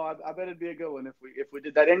 I bet, Mo. I bet it'd be a good one if we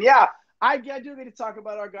did that. And yeah, I do get to talk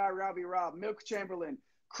about our guy Robbie Robb, Milk Chamberlain,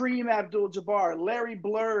 Kareem Abdul-Jabbar, Larry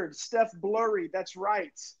Blurred, Steph Blurry. That's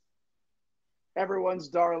right. Everyone's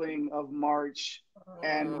darling of March.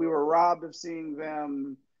 And we were robbed of seeing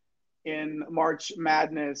them in March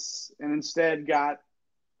Madness and instead got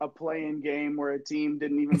a play-in game where a team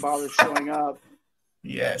didn't even bother showing up.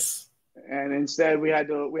 Yes. And instead we had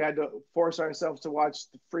to force ourselves to watch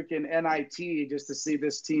the freaking NIT just to see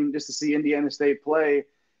this team, just to see Indiana State play.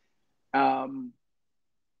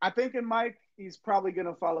 I think in Mike, he's probably going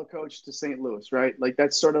to follow coach to St. Louis, right? Like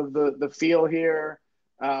that's sort of the feel here.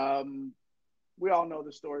 We all know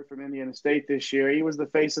the story from Indiana State this year. He was the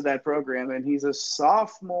face of that program, and he's a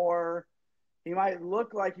sophomore. He might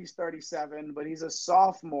look like he's 37, but he's a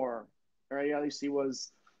sophomore, right? At least he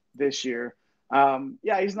was this year.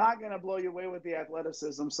 He's not going to blow you away with the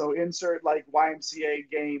athleticism. So insert like YMCA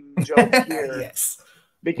game joke here. Yes.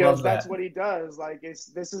 Because that's what he does. Like this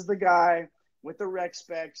is the guy with the rec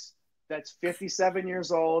specs that's 57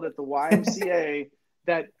 years old at the YMCA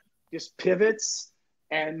that just pivots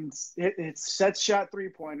and it's set shot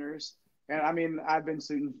three-pointers. And I mean, I've been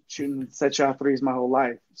shooting set shot threes my whole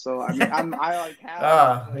life. So I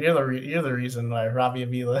mean, you're the reason why Robbie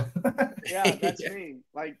Avila. Yeah, that's me.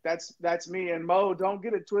 Like that's me. And Mo, don't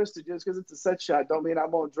get it twisted. Just because it's a set shot, don't mean I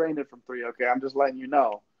won't drain it from three. Okay, I'm just letting you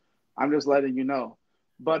know.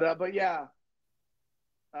 But yeah,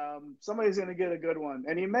 somebody's gonna get a good one,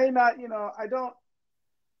 and he may not.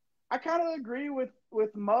 I kind of agree with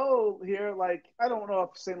Mo here. Like, I don't know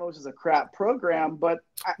if St. Louis is a crap program, but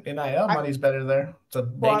NIL money's better there. It's a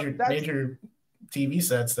major TV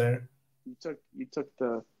sets there. You took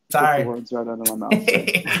the words right out of my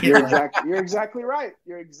mouth. You're exactly right.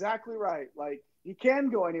 You're exactly right. Like, he can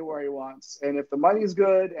go anywhere he wants, and if the money's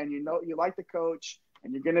good and you like the coach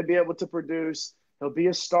and you're going to be able to produce, he'll be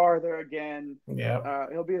a star there again. Yeah,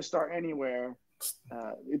 he'll be a star anywhere.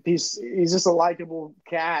 He's just a likable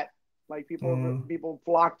cat. Like people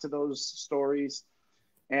flock to those stories,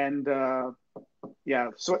 and so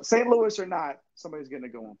St. Louis or not, somebody's going to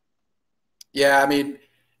go on. Yeah, I mean,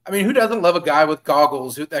 who doesn't love a guy with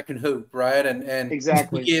goggles that can hoop, right? And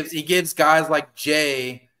exactly, he gives guys like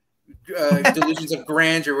Jay delusions of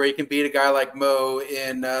grandeur where he can beat a guy like Mo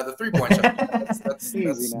in the 3-point shot. That's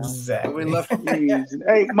easy now. Exactly. We love.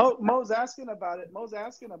 Hey, Mo's asking about it. Mo's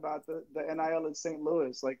asking about the NIL in St.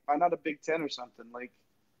 Louis. Like, why not a Big Ten or something? Like,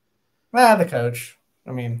 the coach.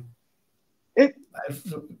 I mean,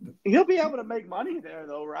 he'll be able to make money there,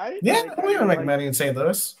 though, right? Yeah, we don't make money in St.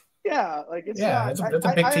 Louis. Yeah, like it's a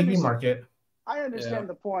big TV market. I understand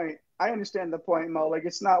the point. I understand the point, Mo. Like,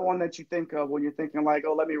 it's not one that you think of when you're thinking like,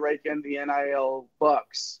 oh, let me rake in the NIL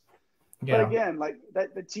bucks. Yeah. But again, like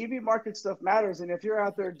that, the TV market stuff matters. And if you're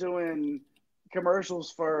out there doing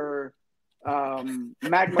commercials for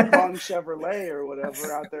Magma Kong Chevrolet or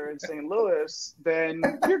whatever out there in St. Louis, then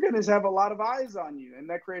you're going to have a lot of eyes on you, and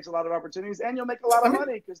that creates a lot of opportunities, and you'll make a lot of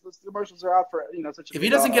money because those commercials are out for such a. If he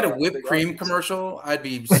doesn't get a whipped cream commercial, I'd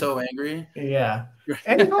be so angry. Yeah,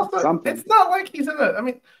 and it's not like he's in a. I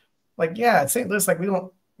mean, like at St. Louis, like we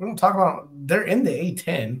don't talk about. They're in the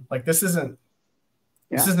A10. Like this isn't.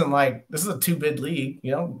 This isn't like this is a 2-bid league,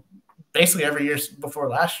 basically every year before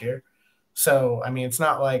last year. So I mean, it's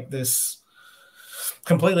not like this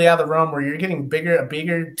completely out of the realm where you're getting a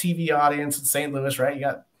bigger TV audience in St. Louis, right? You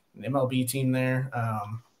got an MLB team there. I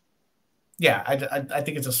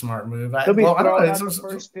think it's a smart move. He'll be throwing out the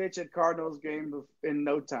first pitch at Cardinals game in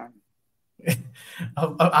no time.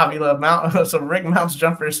 Avila Mount. So Rick Mount's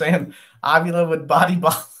jumper saying Avila would body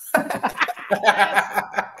ball. Who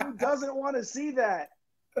doesn't want to see that?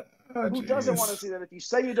 Who doesn't want to see that? If you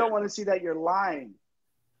say you don't want to see that, you're lying.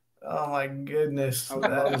 Oh my goodness,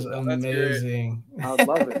 that is amazing. I would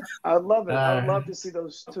love it. I would love it. I would love to see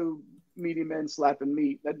those two meaty men slapping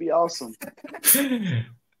meat. That'd be awesome.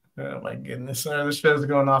 Oh my goodness, the show's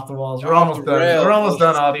going off the walls. We're almost done. We're almost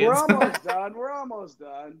done, audience. We're almost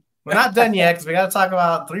done. We're not done yet because we got to talk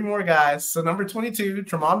about 3 more guys. So number 22,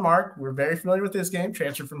 Tremont Mark. We're very familiar with this game.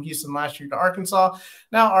 Transferred from Houston last year to Arkansas.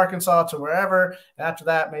 Now Arkansas to wherever. And after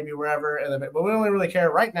that, maybe wherever. But we only really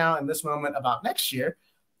care right now in this moment about next year.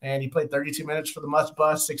 And he played 32 minutes for the Must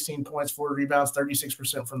Bus, 16 points, 4 rebounds,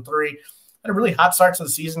 36% from 3. Had a really hot start to the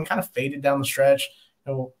season, kind of faded down the stretch.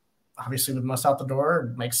 Obviously, with Must out the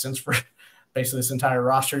door, it makes sense for basically this entire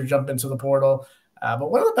roster to jump into the portal.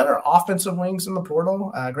 But one of the better offensive wings in the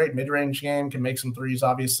portal. Great mid-range game, can make some threes,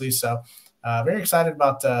 obviously. So very excited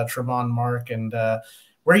about Tremont Mark and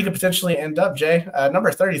where he could potentially end up, Jay.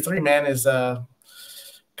 Number 33, man, is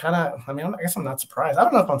kind of – I mean, I guess I'm not surprised. I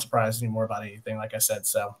don't know if I'm surprised anymore about anything, like I said.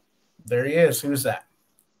 So there he is. Who's that?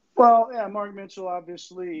 Well, yeah, Mark Mitchell,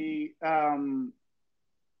 obviously.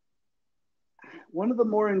 One of the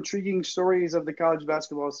more intriguing stories of the college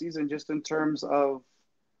basketball season, just in terms of,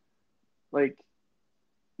 like,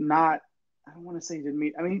 I don't want to say he didn't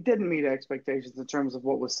meet. I mean, he didn't meet expectations in terms of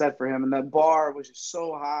what was set for him. And that bar was just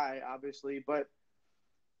so high, obviously. But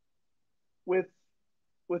with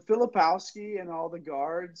Filipowski and all the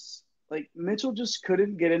guards, like, Mitchell just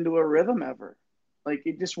couldn't get into a rhythm ever. Like,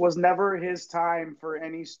 it just was never his time for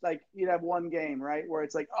any – like, you'd have one game, right, where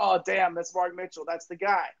it's like, oh, damn, that's Mark Mitchell. That's the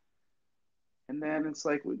guy. And then it's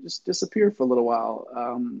like we just disappear for a little while.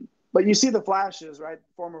 But you see the flashes, right?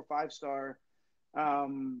 Former 5-star.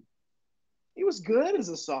 He was good as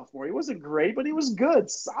a sophomore. He wasn't great, but he was good,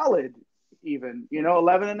 solid even.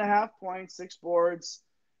 11.5 points, 6 boards.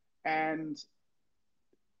 And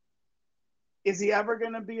is he ever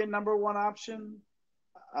going to be a number 1 option?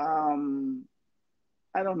 I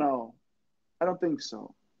don't know. I don't think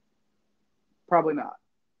so. Probably not.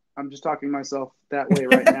 I'm just talking myself that way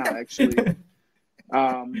right now, actually.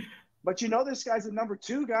 But this guy's a number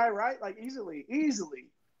 2 guy, right? Like easily.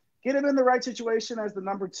 Get him in the right situation as the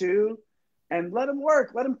number 2 and let him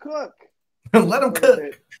work. Let him cook. Let him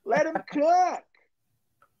cook. Let him cook.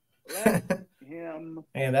 Let him.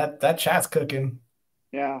 Man, that chat's cooking.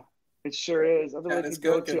 Yeah, it sure is. Otherwise, he'd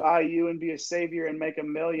go to IU and be a savior and make $1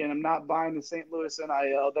 million. I'm not buying the St. Louis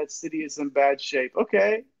NIL. That city is in bad shape.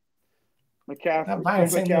 Okay. McCaffrey. Not buying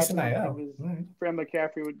St. Louis NIL. Fred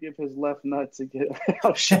McCaffrey would give his left nut to get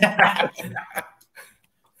oh shit. Yeah.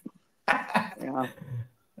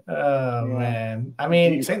 Oh, man. I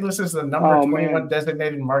mean, St. Louis is the number 21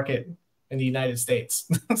 designated market in the United States.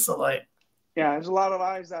 So, like. Yeah, there's a lot of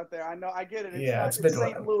eyes out there. I know. I get it. It's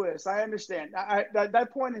St. Louis. I understand. That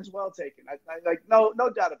point is well taken. No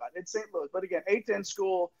doubt about it. It's St. Louis. But again, A-10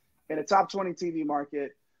 school in a top 20 TV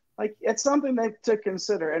market. Like, it's something to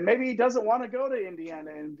consider. And maybe he doesn't want to go to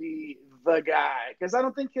Indiana and be the guy. Because I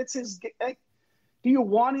don't think it's his – do you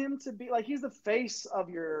want him to be – like, he was the face of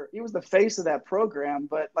that program.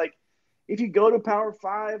 But, like, if you go to Power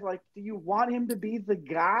 5, like, do you want him to be the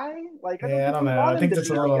guy? Like, I don't know. I think that's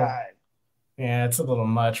a little – yeah, it's a little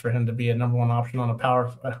much for him to be a number 1 option on a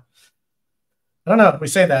Power – I don't know. We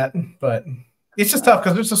say that. But it's just tough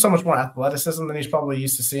because there's just so much more athleticism than he's probably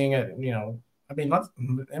used to seeing it, I mean,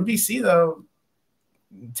 NBC, though,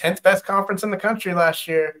 10th best conference in the country last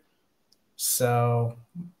year. So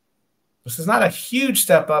this is not a huge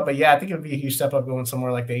step up, but yeah, I think it would be a huge step up going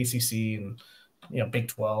somewhere like the ACC and, Big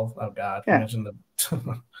 12. Oh, God. Yeah. Imagine the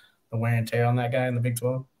wear and tear on that guy in the Big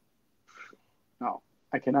 12. No.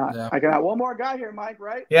 I cannot. Yeah. I cannot. One more guy here, Mike,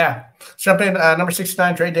 right? Yeah. Let's jump in. Number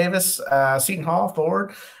 69, Dre Davis, Seton Hall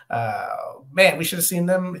forward. Man, we should have seen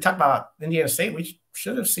them. We talked about Indiana State. We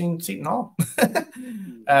should have seen Seton Hall.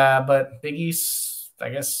 But Big East, I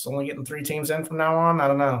guess, only getting 3 teams in from now on. I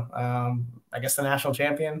don't know. I guess the national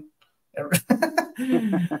champion.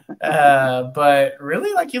 But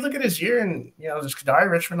really, like, you look at his year and, you know, there's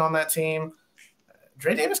Kadari Richmond on that team.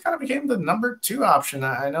 Dre Davis kind of became the number 2 option.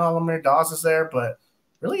 I know Alamir Dawes is there, but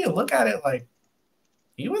really you look at it like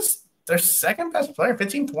he was their second best player,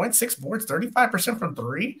 15 points, 6 boards, 35% from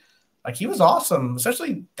 3. Like, he was awesome,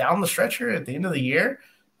 especially down the stretch here at the end of the year.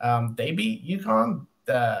 They beat UConn.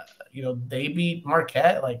 They beat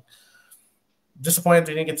Marquette. Like, disappointed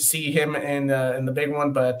they didn't get to see him in the big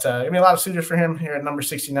one, but I mean, a lot of suitors for him here at number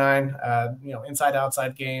 69. Inside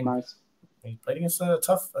outside game. Nice. He played against a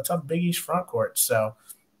tough Big East front court. So,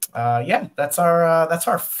 that's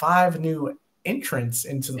our 5 new entrants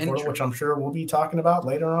into the portal, which I'm sure we'll be talking about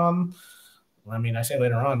later on. I mean, I say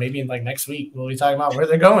later on, maybe in like next week we'll be talking about where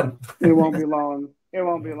they're going. It won't be long. It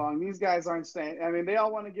won't be long. These guys aren't staying. I mean, they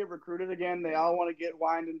all want to get recruited again. They all want to get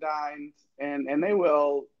wined and dined, and they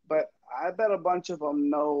will. But I bet a bunch of them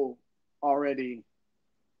know already,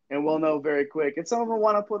 and will know very quick. And some of them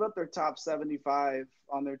want to put up their top 75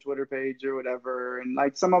 on their Twitter page or whatever. And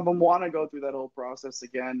like, some of them want to go through that whole process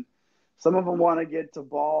again. Some of them want to get to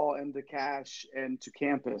ball and to cash and to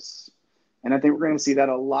campus. And I think we're going to see that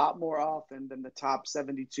a lot more often than the top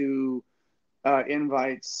 72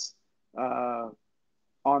 invites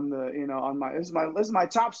on this is my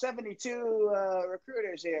top 72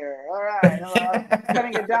 recruiters here. All right,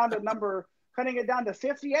 cutting it down to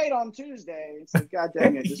 58 on Tuesday. It's like, God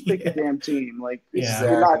dang it, just pick a damn team. Like,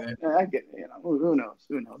 Exactly. I get, who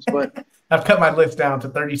knows? But I've cut my list down to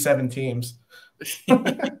 37 teams.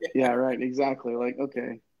 yeah, right, exactly. Like,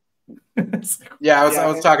 okay. Yeah, I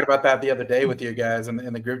was talking about that the other day with you guys in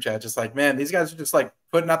the group chat. Just like, man, these guys are just like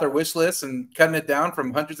putting out their wish lists and cutting it down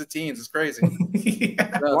from hundreds of teams. It's crazy.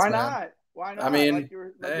 Yeah. Why not? I mean, like you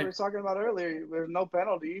were talking about earlier, there's no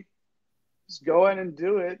penalty. Just go in and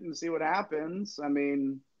do it and see what happens. I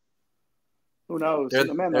mean, who knows? They're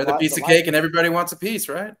the piece of cake, and everybody wants a piece,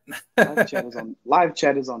 right? Live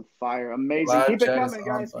chat is on fire. Amazing. Live Keep it chat coming, is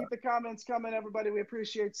guys. on Keep the comments coming, everybody. We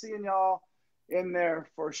appreciate seeing y'all in there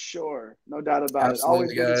for sure. No doubt about Absolutely, it.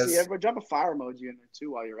 Always good guys. to see everybody. Drop a fire emoji in there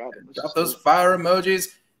too while you're at it. Drop those fire emojis.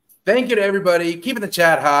 Thank you to everybody keeping the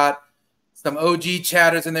chat hot. Some OG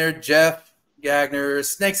chatters in there: Jeff Gagner,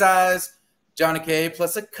 Snake's Eyes, Johnny K,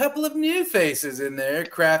 plus a couple of new faces in there: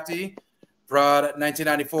 Crafty, Broad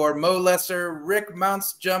 1994, Mo Lesser, Rick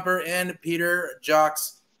Mounts Jumper, and Peter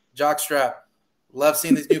Jockstrap. Love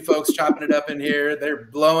seeing these new folks chopping it up in here. They're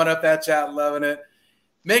blowing up that chat, loving it.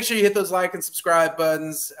 Make sure you hit those like and subscribe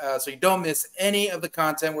buttons so you don't miss any of the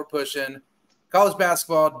content we're pushing. College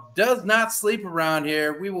basketball does not sleep around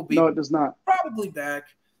here. We will be No, it does not. Probably back.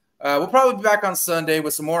 We'll probably be back on Sunday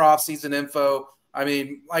with some more off-season info. I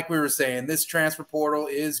mean, like we were saying, this transfer portal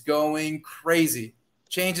is going crazy.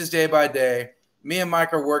 Changes day by day. Me and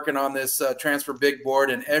Mike are working on this transfer big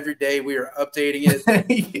board, and every day we are updating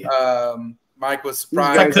it. Mike was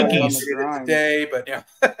surprised today, but yeah.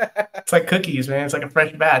 It's like cookies, man. It's like a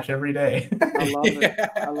fresh batch every day. I love it.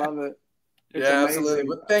 I love it. It's yeah, amazing. absolutely.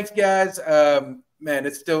 But thanks, guys. Man,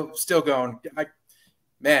 it's still going. I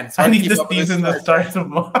need this season to start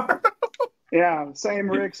tomorrow. Yeah, same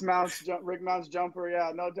Rick Mounts Jumper.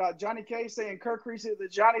 Yeah, no doubt. Johnny K saying Kirk Reese, the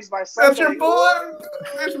Johnny's my son. That's your boy.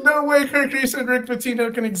 There's no way Kirk Reese and Rick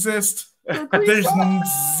Pitino can exist. There's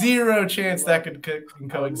 0 chance that could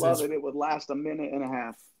coexist. I love it. It would last a minute and a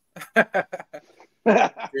half.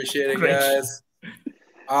 Appreciate it, guys.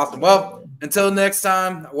 Awesome. Well, until next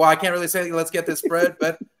time. Well, I can't really say let's get this spread,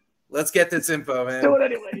 but let's get this info, man. Do it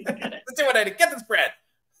anyway. Let's do it anyway. Get the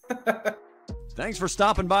spread. Thanks for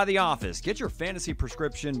stopping by the office. Get your fantasy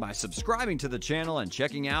prescription by subscribing to the channel and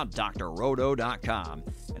checking out drrodo.com.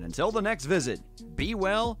 And until the next visit, be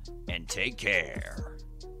well and take care.